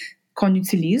d'expressions qu'on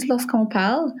utilise lorsqu'on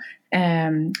parle.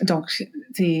 Donc,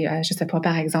 je sais pas,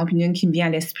 par exemple, une qui me vient à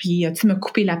l'esprit, tu m'as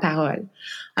coupé la parole.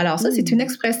 Alors ça, c'est une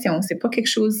expression, c'est pas quelque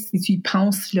chose, si tu y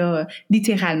penses là,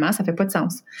 littéralement, ça fait pas de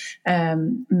sens.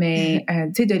 Mais tu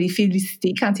sais, de les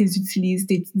féliciter quand ils utilisent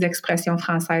des petites expressions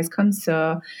françaises comme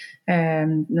ça.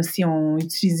 Si on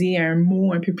utilisait un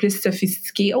mot un peu plus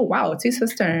sophistiqué, oh wow, tu sais, ça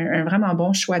c'est un vraiment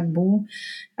bon choix de mots.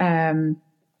 Tu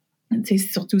sais,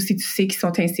 surtout si tu sais qu'ils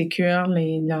sont insécures,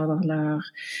 leur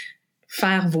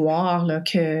faire voir là,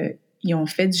 qu'ils ont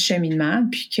fait du cheminement,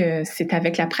 puis que c'est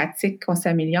avec la pratique qu'on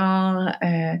s'améliore.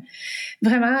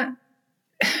 Vraiment,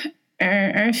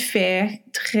 un fait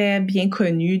très bien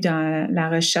connu dans la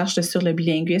recherche sur le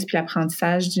bilinguisme et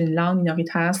l'apprentissage d'une langue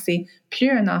minoritaire, c'est plus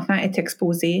un enfant est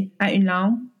exposé à une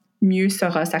langue, mieux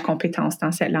sera sa compétence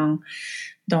dans cette langue.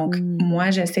 Donc, moi,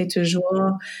 j'essaie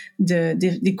toujours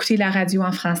d'écouter la radio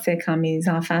en français quand mes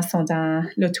enfants sont dans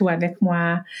l'auto avec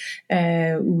moi,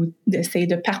 ou d'essayer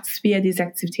de participer à des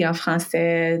activités en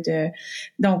français.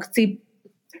 Donc, tu sais,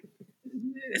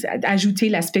 ajouter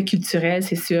l'aspect culturel,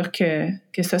 c'est sûr que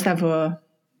ça va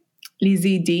les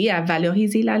aider à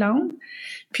valoriser la langue.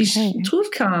 Puis je trouve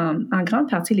qu'en grande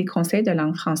partie, les conseils de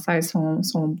langue française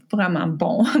sont vraiment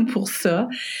bons pour ça,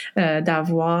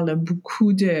 d'avoir là,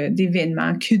 beaucoup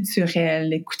d'événements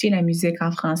culturels, écouter la musique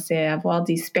en français, avoir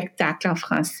des spectacles en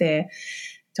français.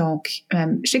 Donc,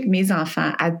 je sais que mes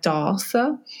enfants adorent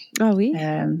ça. Ah oui?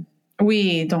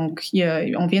 Oui, donc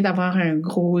on vient d'avoir un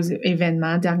gros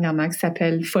événement dernièrement qui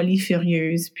s'appelle Folie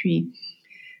furieuse, puis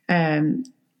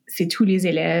c'est tous les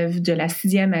élèves de la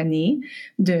 6e année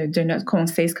de notre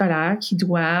conseil scolaire qui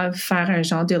doivent faire un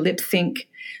genre de lip sync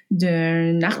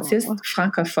d'un artiste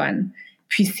francophone.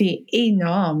 Puis c'est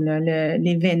énorme, là,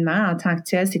 l'événement en tant que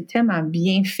tel, c'est tellement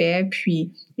bien fait. Puis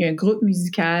il y a un groupe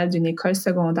musical d'une école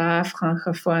secondaire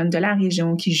francophone de la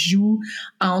région qui joue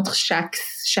entre chaque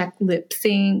lip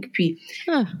sync. Puis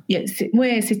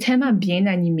c'est tellement bien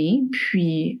animé.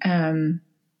 Puis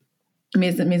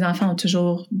mes enfants ont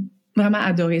toujours vraiment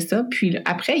adoré ça. Puis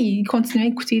après, ils continuent à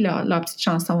écouter leurs petites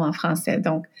chansons en français.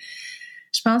 Donc,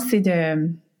 je pense que c'est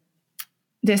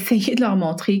d'essayer de leur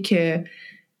montrer que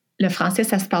le français,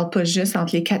 ça se parle pas juste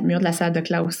entre les 4 murs de la salle de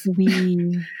classe.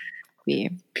 Oui.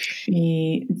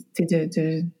 Puis,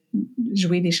 de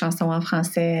jouer des chansons en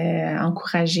français,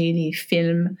 encourager les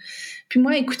films. Puis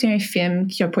moi, écouter un film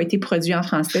qui a pas été produit en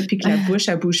français puis que la bouche,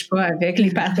 elle bouge pas avec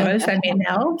les paroles, ça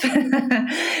m'énerve.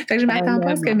 Fait que je m'attends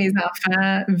pas à ce que mes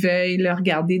enfants veuillent le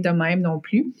regarder de même non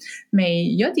plus. Mais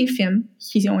il y a des films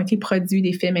qui ont été produits,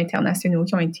 des films internationaux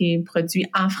qui ont été produits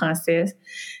en français,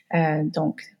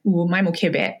 donc, ou même au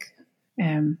Québec.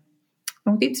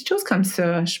 Donc, des petites choses comme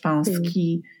ça, je pense,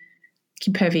 qui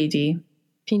peuvent aider.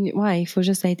 Puis, il faut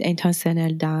juste être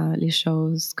intentionnel dans les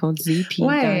choses qu'on dit, puis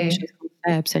dans les choses qu'on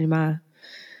fait, absolument.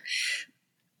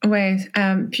 Oui.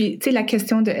 Puis, tu sais, la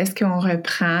question de est-ce qu'on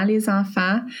reprend les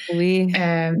enfants? Oui.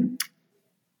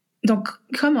 Donc,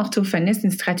 comme orthophoniste,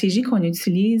 une stratégie qu'on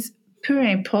utilise, peu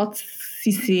importe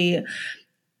si c'est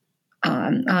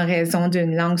en raison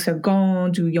d'une langue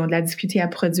seconde ou ils ont de la difficulté à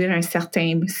produire un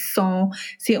certain son,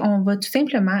 c'est on va tout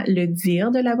simplement le dire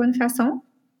de la bonne façon,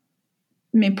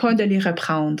 mais pas de les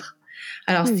reprendre.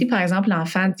 Alors, si, par exemple,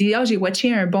 l'enfant dit « Ah, j'ai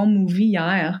watché un bon movie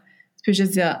hier », tu peux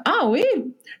juste dire « Ah oui,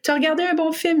 tu as regardé un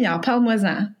bon film hier,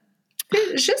 parle-moi-en. »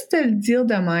 Juste te le dire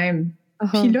de même.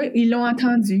 Puis là, ils l'ont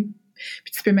entendu.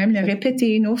 Puis tu peux même le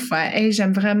répéter une autre fois. « Hey,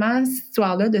 j'aime vraiment cette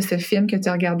histoire-là de ce film que tu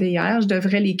as regardé hier. Je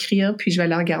devrais l'écrire, puis je vais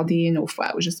le regarder une autre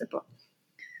fois. » Ou je sais pas.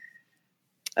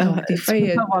 Des fois,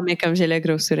 mais comme j'ai le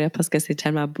gros sourire parce que c'est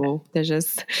tellement beau de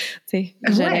juste, tu sais,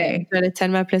 j'aurais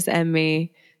tellement plus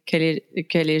aimé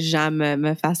les gens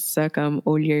me fassent ça comme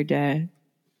au lieu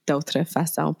d'autres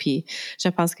façons. Puis je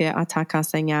pense qu'en tant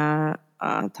qu'enseignant,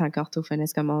 en tant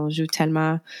qu'orthophoniste, comme on joue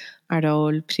tellement un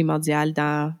rôle primordial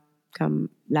dans comme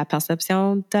la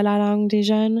perception de la langue des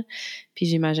jeunes. Puis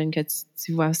j'imagine que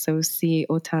tu vois ça aussi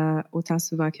autant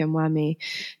souvent que moi, mais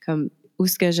comme où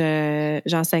ce que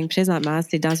j'enseigne présentement,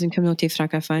 c'est dans une communauté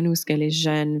francophone où ce que les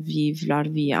jeunes vivent leur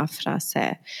vie en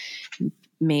français.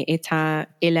 Mais étant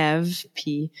élève,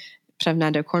 puis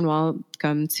provenant de Cornwall,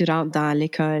 comme tu rentres dans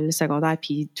l'école secondaire,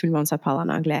 puis tout le monde se parle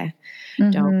en anglais.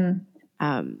 Donc,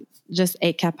 juste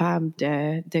être capable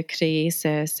de créer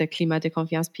ce climat de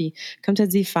confiance. Puis, comme tu as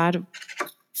dit, faire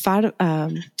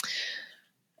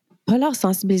pas leur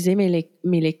sensibiliser, mais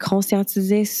les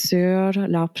conscientiser sur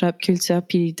leur propre culture,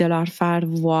 puis de leur faire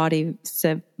voir et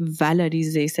se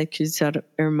valoriser cette culture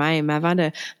eux-mêmes avant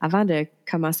de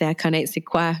commencer à connaître c'est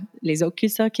quoi les autres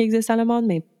cultures qui existent dans le monde,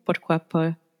 mais pourquoi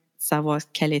pas savoir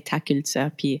quelle est ta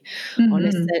culture. Puis on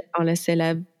le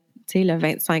célèbre le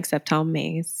 25 septembre,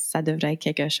 mais ça devrait être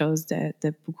quelque chose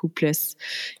de beaucoup plus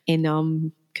énorme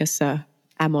que ça,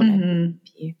 à mon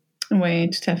avis. Oui,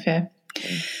 tout à fait.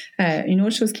 Une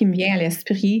autre chose qui me vient à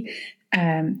l'esprit,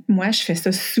 moi, je fais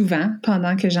ça souvent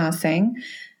pendant que j'enseigne.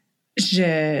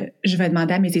 Je vais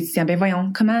demander à mes étudiants, ben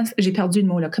voyons, j'ai perdu le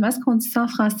mot là, comment est-ce qu'on dit ça en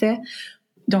français?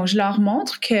 Donc, je leur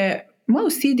montre que moi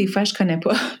aussi, des fois, je connais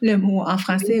pas le mot en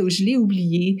français ou je l'ai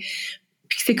oublié,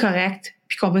 puis que c'est correct,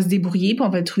 puis qu'on va se débrouiller, puis on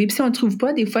va le trouver. Puis si on le trouve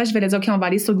pas, des fois, je vais leur dire, OK, on va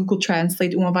aller sur Google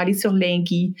Translate ou on va aller sur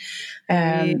Linguistique.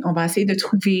 On va essayer de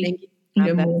trouver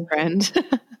le mot.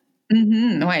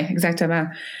 Oui, exactement.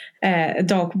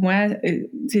 Donc, moi,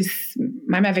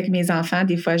 même avec mes enfants,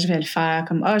 des fois, je vais le faire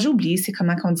comme, j'ai oublié, c'est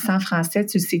comment qu'on dit ça en français,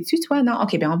 tu le sais-tu, toi? Non?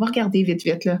 OK, ben on va regarder vite,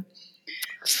 là.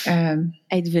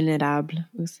 Être vulnérable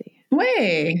aussi.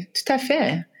 Oui, tout à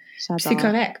fait. C'est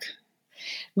correct.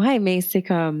 Oui, mais c'est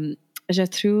comme, je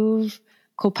trouve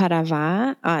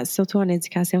qu'auparavant, surtout en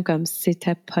éducation, comme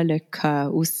c'était pas le cas,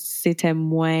 ou c'était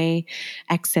moins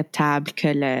acceptable que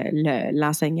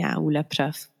l'enseignant ou le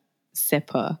prof sait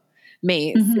pas.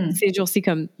 Mais c'est jours-ci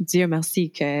comme Dieu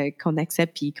merci qu'on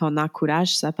accepte et qu'on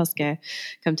encourage ça parce que,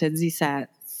 comme tu as dit, ça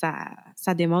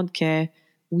démontre que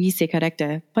oui, c'est correct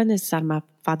de pas nécessairement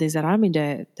faire des erreurs, mais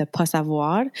de pas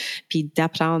savoir, puis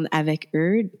d'apprendre avec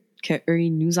eux, que eux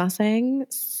ils nous enseignent,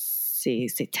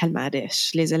 c'est tellement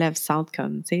riche. Les élèves sentent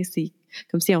comme, tu sais, c'est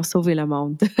comme si on sauvait le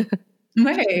monde.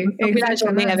 Oui,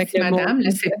 exactement. Avec si madame ne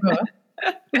le sait pas.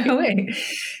 Oui.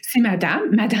 Si madame,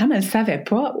 elle le savait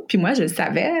pas, puis moi, je le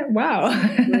savais. Wow!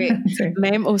 Oui.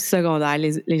 Même au secondaire,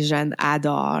 les jeunes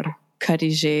adorent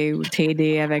corriger ou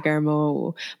t'aider avec un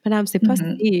mot. Madame, c'est pas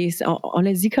si, on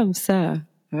le dit comme ça.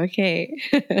 OK.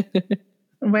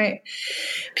 Oui.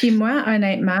 Puis moi,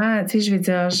 honnêtement, tu sais, je veux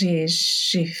dire,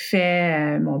 j'ai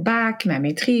fait mon bac, ma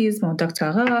maîtrise, mon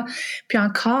doctorat, puis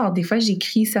encore, des fois,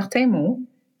 j'écris certains mots,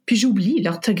 puis j'oublie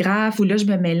l'orthographe, ou là, je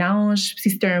me mélange, si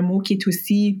c'est un mot qui est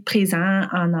aussi présent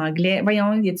en anglais.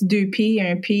 Voyons, il y a 2 P,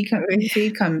 un P,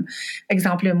 comme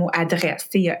exemple, le mot adresse.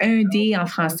 Il y a un D en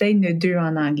français, il y en a 2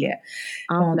 en anglais.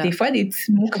 Bon, des fois, des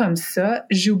petits mots comme ça,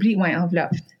 j'oublie. Oui,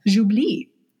 enveloppe. J'oublie.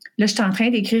 Là, je suis en train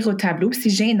d'écrire au tableau, puis c'est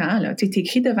gênant, là. Tu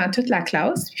écris devant toute la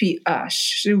classe, puis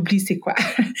j'ai oublié c'est quoi.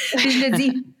 Puis je le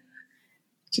dis.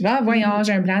 Tu vois, voyons,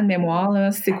 j'ai un blanc de mémoire,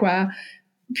 là, c'est quoi?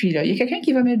 Puis là, il y a quelqu'un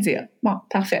qui va me le dire. Bon,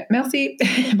 parfait. Merci.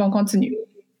 Bon, continue.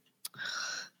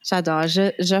 J'adore.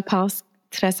 Je pense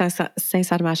très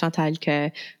sincèrement, Chantal, que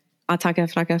en tant que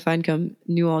francophone, comme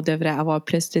nous, on devrait avoir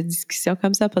plus de discussions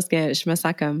comme ça parce que je me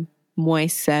sens comme moins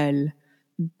seule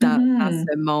dans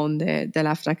ce monde de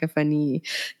la francophonie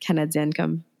canadienne,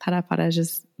 comme par rapport à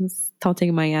juste ton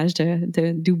témoignage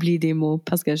d'oublier des mots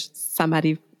parce que ça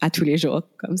m'arrive à tous les jours,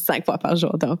 comme 5 fois par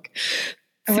jour. Donc,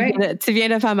 tu viens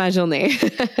de faire ma journée.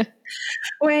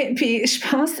 Oui, puis je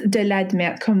pense de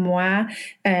l'admettre comme moi,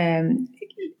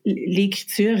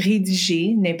 l'écriture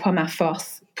rédigée n'est pas ma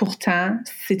force. Pourtant,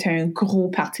 c'est un gros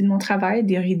parti de mon travail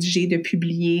de rédiger, de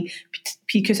publier,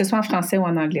 puis que ce soit en français ou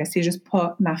en anglais, c'est juste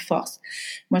pas ma force.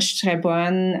 Moi, je suis très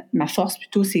bonne. Ma force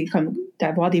plutôt, c'est comme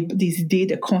d'avoir des idées,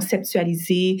 de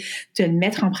conceptualiser, de le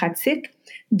mettre en pratique,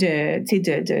 de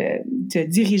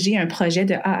diriger un projet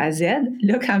de A à Z.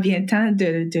 Là, quand vient le temps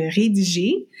de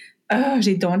rédiger,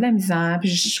 j'ai donc de la misère, puis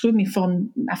je trouve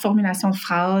ma formulation de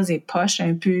phrase est poche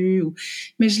un peu,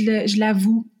 mais je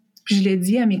l'avoue. Puis je le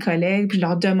dis à mes collègues, puis je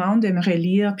leur demande de me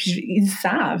relire, puis ils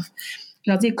savent. Je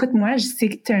leur dis, écoute, moi, je sais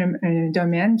que c'est un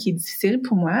domaine qui est difficile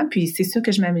pour moi, puis c'est sûr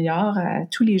que je m'améliore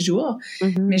tous les jours,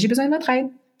 mais j'ai besoin de votre aide.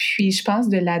 Puis je pense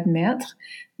de l'admettre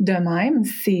de même,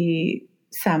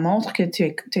 ça montre que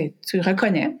tu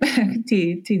reconnais,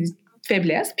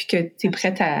 faiblesse puis que tu es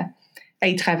prête à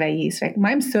y travailler. Ça fait que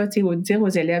même ça, tu sais, dire aux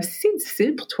élèves, si c'est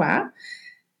difficile pour toi,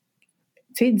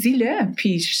 tu sais, dis-le.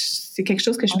 Puis c'est quelque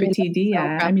chose que je peux t'aider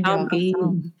à améliorer.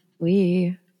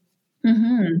 Oui.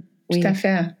 Tout à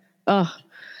fait. Oh,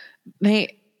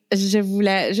 mais je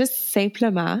voulais juste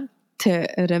simplement te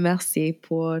remercier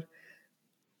pour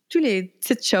toutes les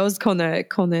petites choses qu'on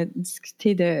a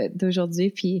discutées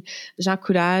d'aujourd'hui. Puis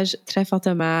j'encourage très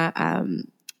fortement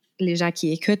les gens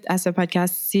qui écoutent à ce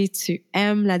podcast, si tu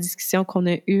aimes la discussion qu'on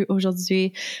a eue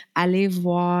aujourd'hui, allez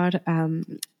voir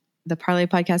The Parler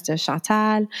podcast de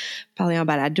Chantal, parler en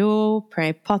balado, peu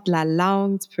importe la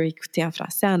langue, tu peux écouter en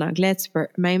français, en anglais, tu peux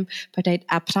même peut-être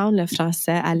apprendre le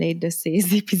français à l'aide de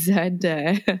ces épisodes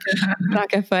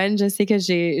francophones. Je sais que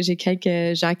j'ai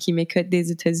quelques gens qui m'écoutent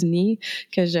des États-Unis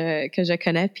que je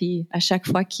connais, puis à chaque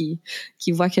fois qu'ils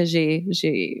voient que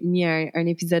j'ai mis un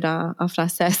épisode en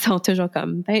français, ils sont toujours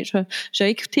comme, je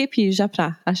vais écouter puis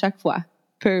j'apprends à chaque fois.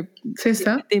 C'est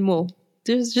ça. Des mots.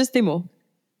 Juste des mots.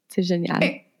 C'est génial.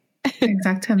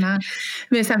 Exactement.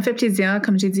 Mais ça me fait plaisir.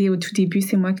 Comme j'ai dit au tout début,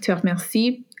 c'est moi qui te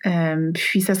remercie.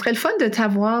 Puis, ça serait le fun de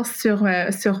t'avoir sur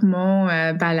mon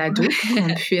balado pour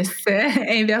qu'on puisse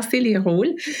inverser les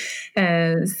rôles.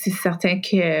 C'est certain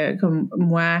que, comme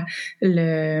moi,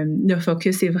 le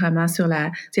focus est vraiment sur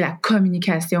la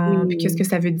communication, puis qu'est-ce que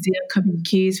ça veut dire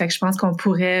communiquer. Ça fait que je pense qu'on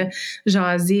pourrait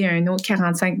jaser un autre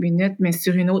 45 minutes, mais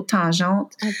sur une autre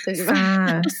tangente,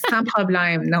 sans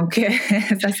problème. Donc,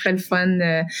 ça serait le fun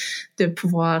de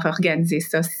pouvoir organiser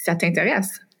ça, si ça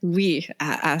t'intéresse. Oui,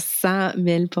 à 100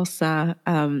 000%.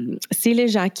 Si les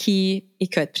gens qui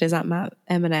écoutent présentement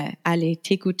aimeraient aller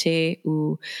t'écouter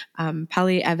ou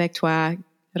parler avec toi,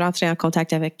 rentrer en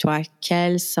contact avec toi,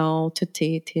 quels sont tous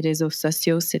tes réseaux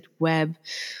sociaux, sites web?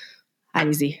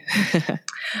 Allez-y.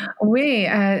 Oui,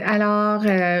 alors,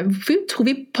 vous pouvez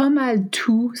trouver pas mal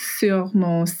tout sur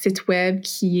mon site web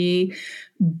qui est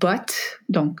botte,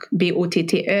 donc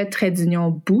BOTTE,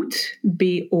 boot,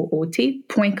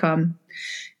 BOOT.com.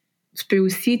 Tu peux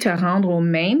aussi te rendre au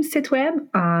même site web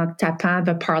en tapant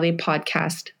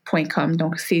theparlerpodcast.com.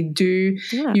 Donc, ces deux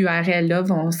URL-là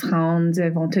vont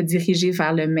te diriger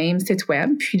vers le même site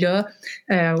web. Puis là,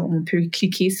 on peut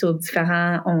cliquer sur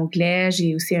différents onglets.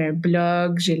 J'ai aussi un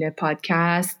blog, j'ai le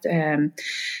podcast.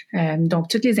 Donc,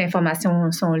 toutes les informations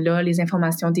sont là. Les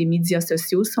informations des médias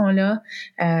sociaux sont là.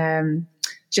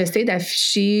 J'essaie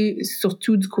d'afficher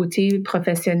surtout du côté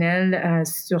professionnel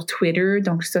sur Twitter.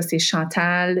 Donc, ça, c'est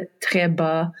Chantal,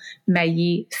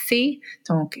 Maillet, C.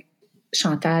 Donc,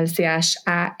 Chantal,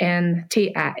 CHANTAL,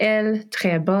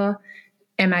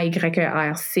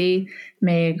 MAYERC.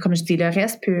 Mais comme je dis, le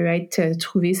reste peut être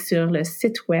trouvé sur le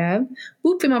site web. Ou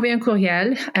vous pouvez m'envoyer un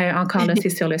courriel. Encore là, c'est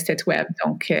sur le site web.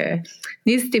 Donc,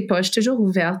 n'hésitez pas. Je suis toujours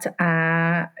ouverte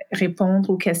à répondre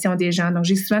aux questions des gens. Donc,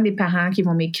 j'ai souvent des parents qui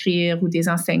vont m'écrire ou des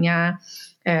enseignants,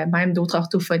 même d'autres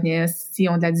orthophonistes, qui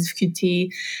ont de la difficulté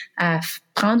à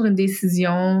prendre une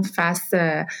décision face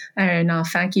à un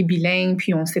enfant qui est bilingue,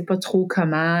 puis on ne sait pas trop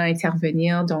comment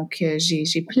intervenir. Donc,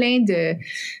 j'ai plein de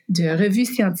revues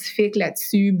scientifiques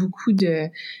là-dessus, beaucoup de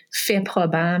faits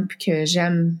probants, puis que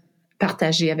j'aime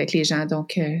partager avec les gens.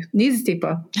 Donc, n'hésitez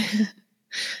pas.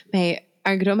 Mais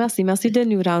un gros merci. Merci de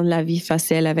nous rendre la vie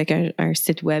facile avec un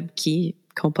site web qui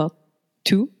comporte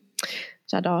tout.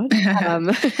 J'adore.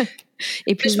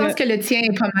 Et puis, je pense que le tien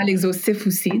est pas mal exhaustif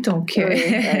aussi, donc...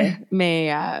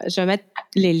 Mais je vais mettre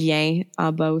les liens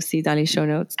en bas aussi dans les show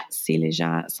notes si les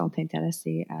gens sont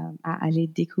intéressés à aller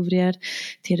découvrir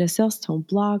tes ressources, ton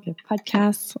blog, le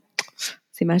podcast.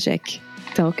 C'est magique.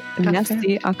 Donc,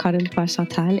 merci encore une fois,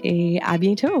 Chantal, et à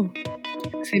bientôt.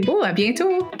 C'est beau, à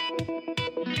bientôt.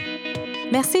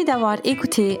 Merci d'avoir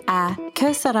écouté à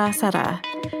Que sera, sera.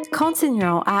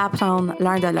 Continuons à apprendre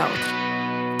l'un de l'autre.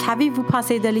 Qu'avez-vous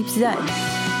pensé de l'épisode?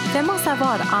 Faites-moi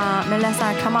savoir en me laissant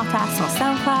un commentaire sur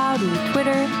SoundCloud ou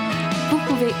Twitter. Vous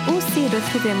pouvez aussi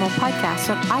retrouver mon podcast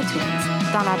sur iTunes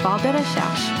dans la barre de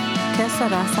recherche Que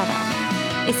sera, sera.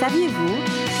 Et saviez-vous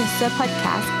que ce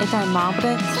podcast est un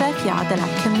membre très fier de la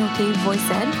communauté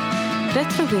Cette?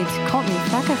 Retrouvez du contenu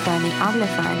francophone et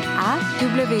anglophone à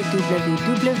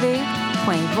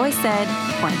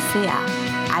www.voiced.ca.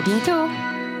 À bientôt!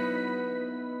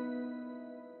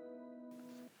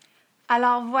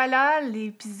 Alors voilà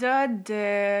l'épisode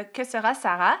de Que sera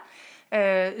Sarah.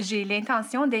 J'ai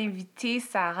l'intention d'inviter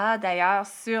Sarah d'ailleurs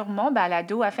sur mon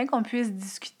balado afin qu'on puisse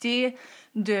discuter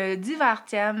de divers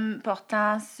thèmes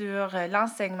portant sur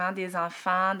l'enseignement des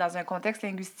enfants dans un contexte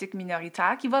linguistique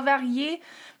minoritaire qui va varier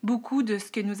beaucoup de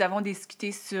ce que nous avons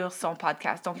discuté sur son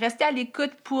podcast. Donc restez à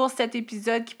l'écoute pour cet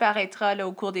épisode qui paraîtra là,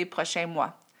 au cours des prochains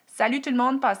mois. Salut tout le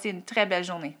monde, passez une très belle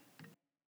journée.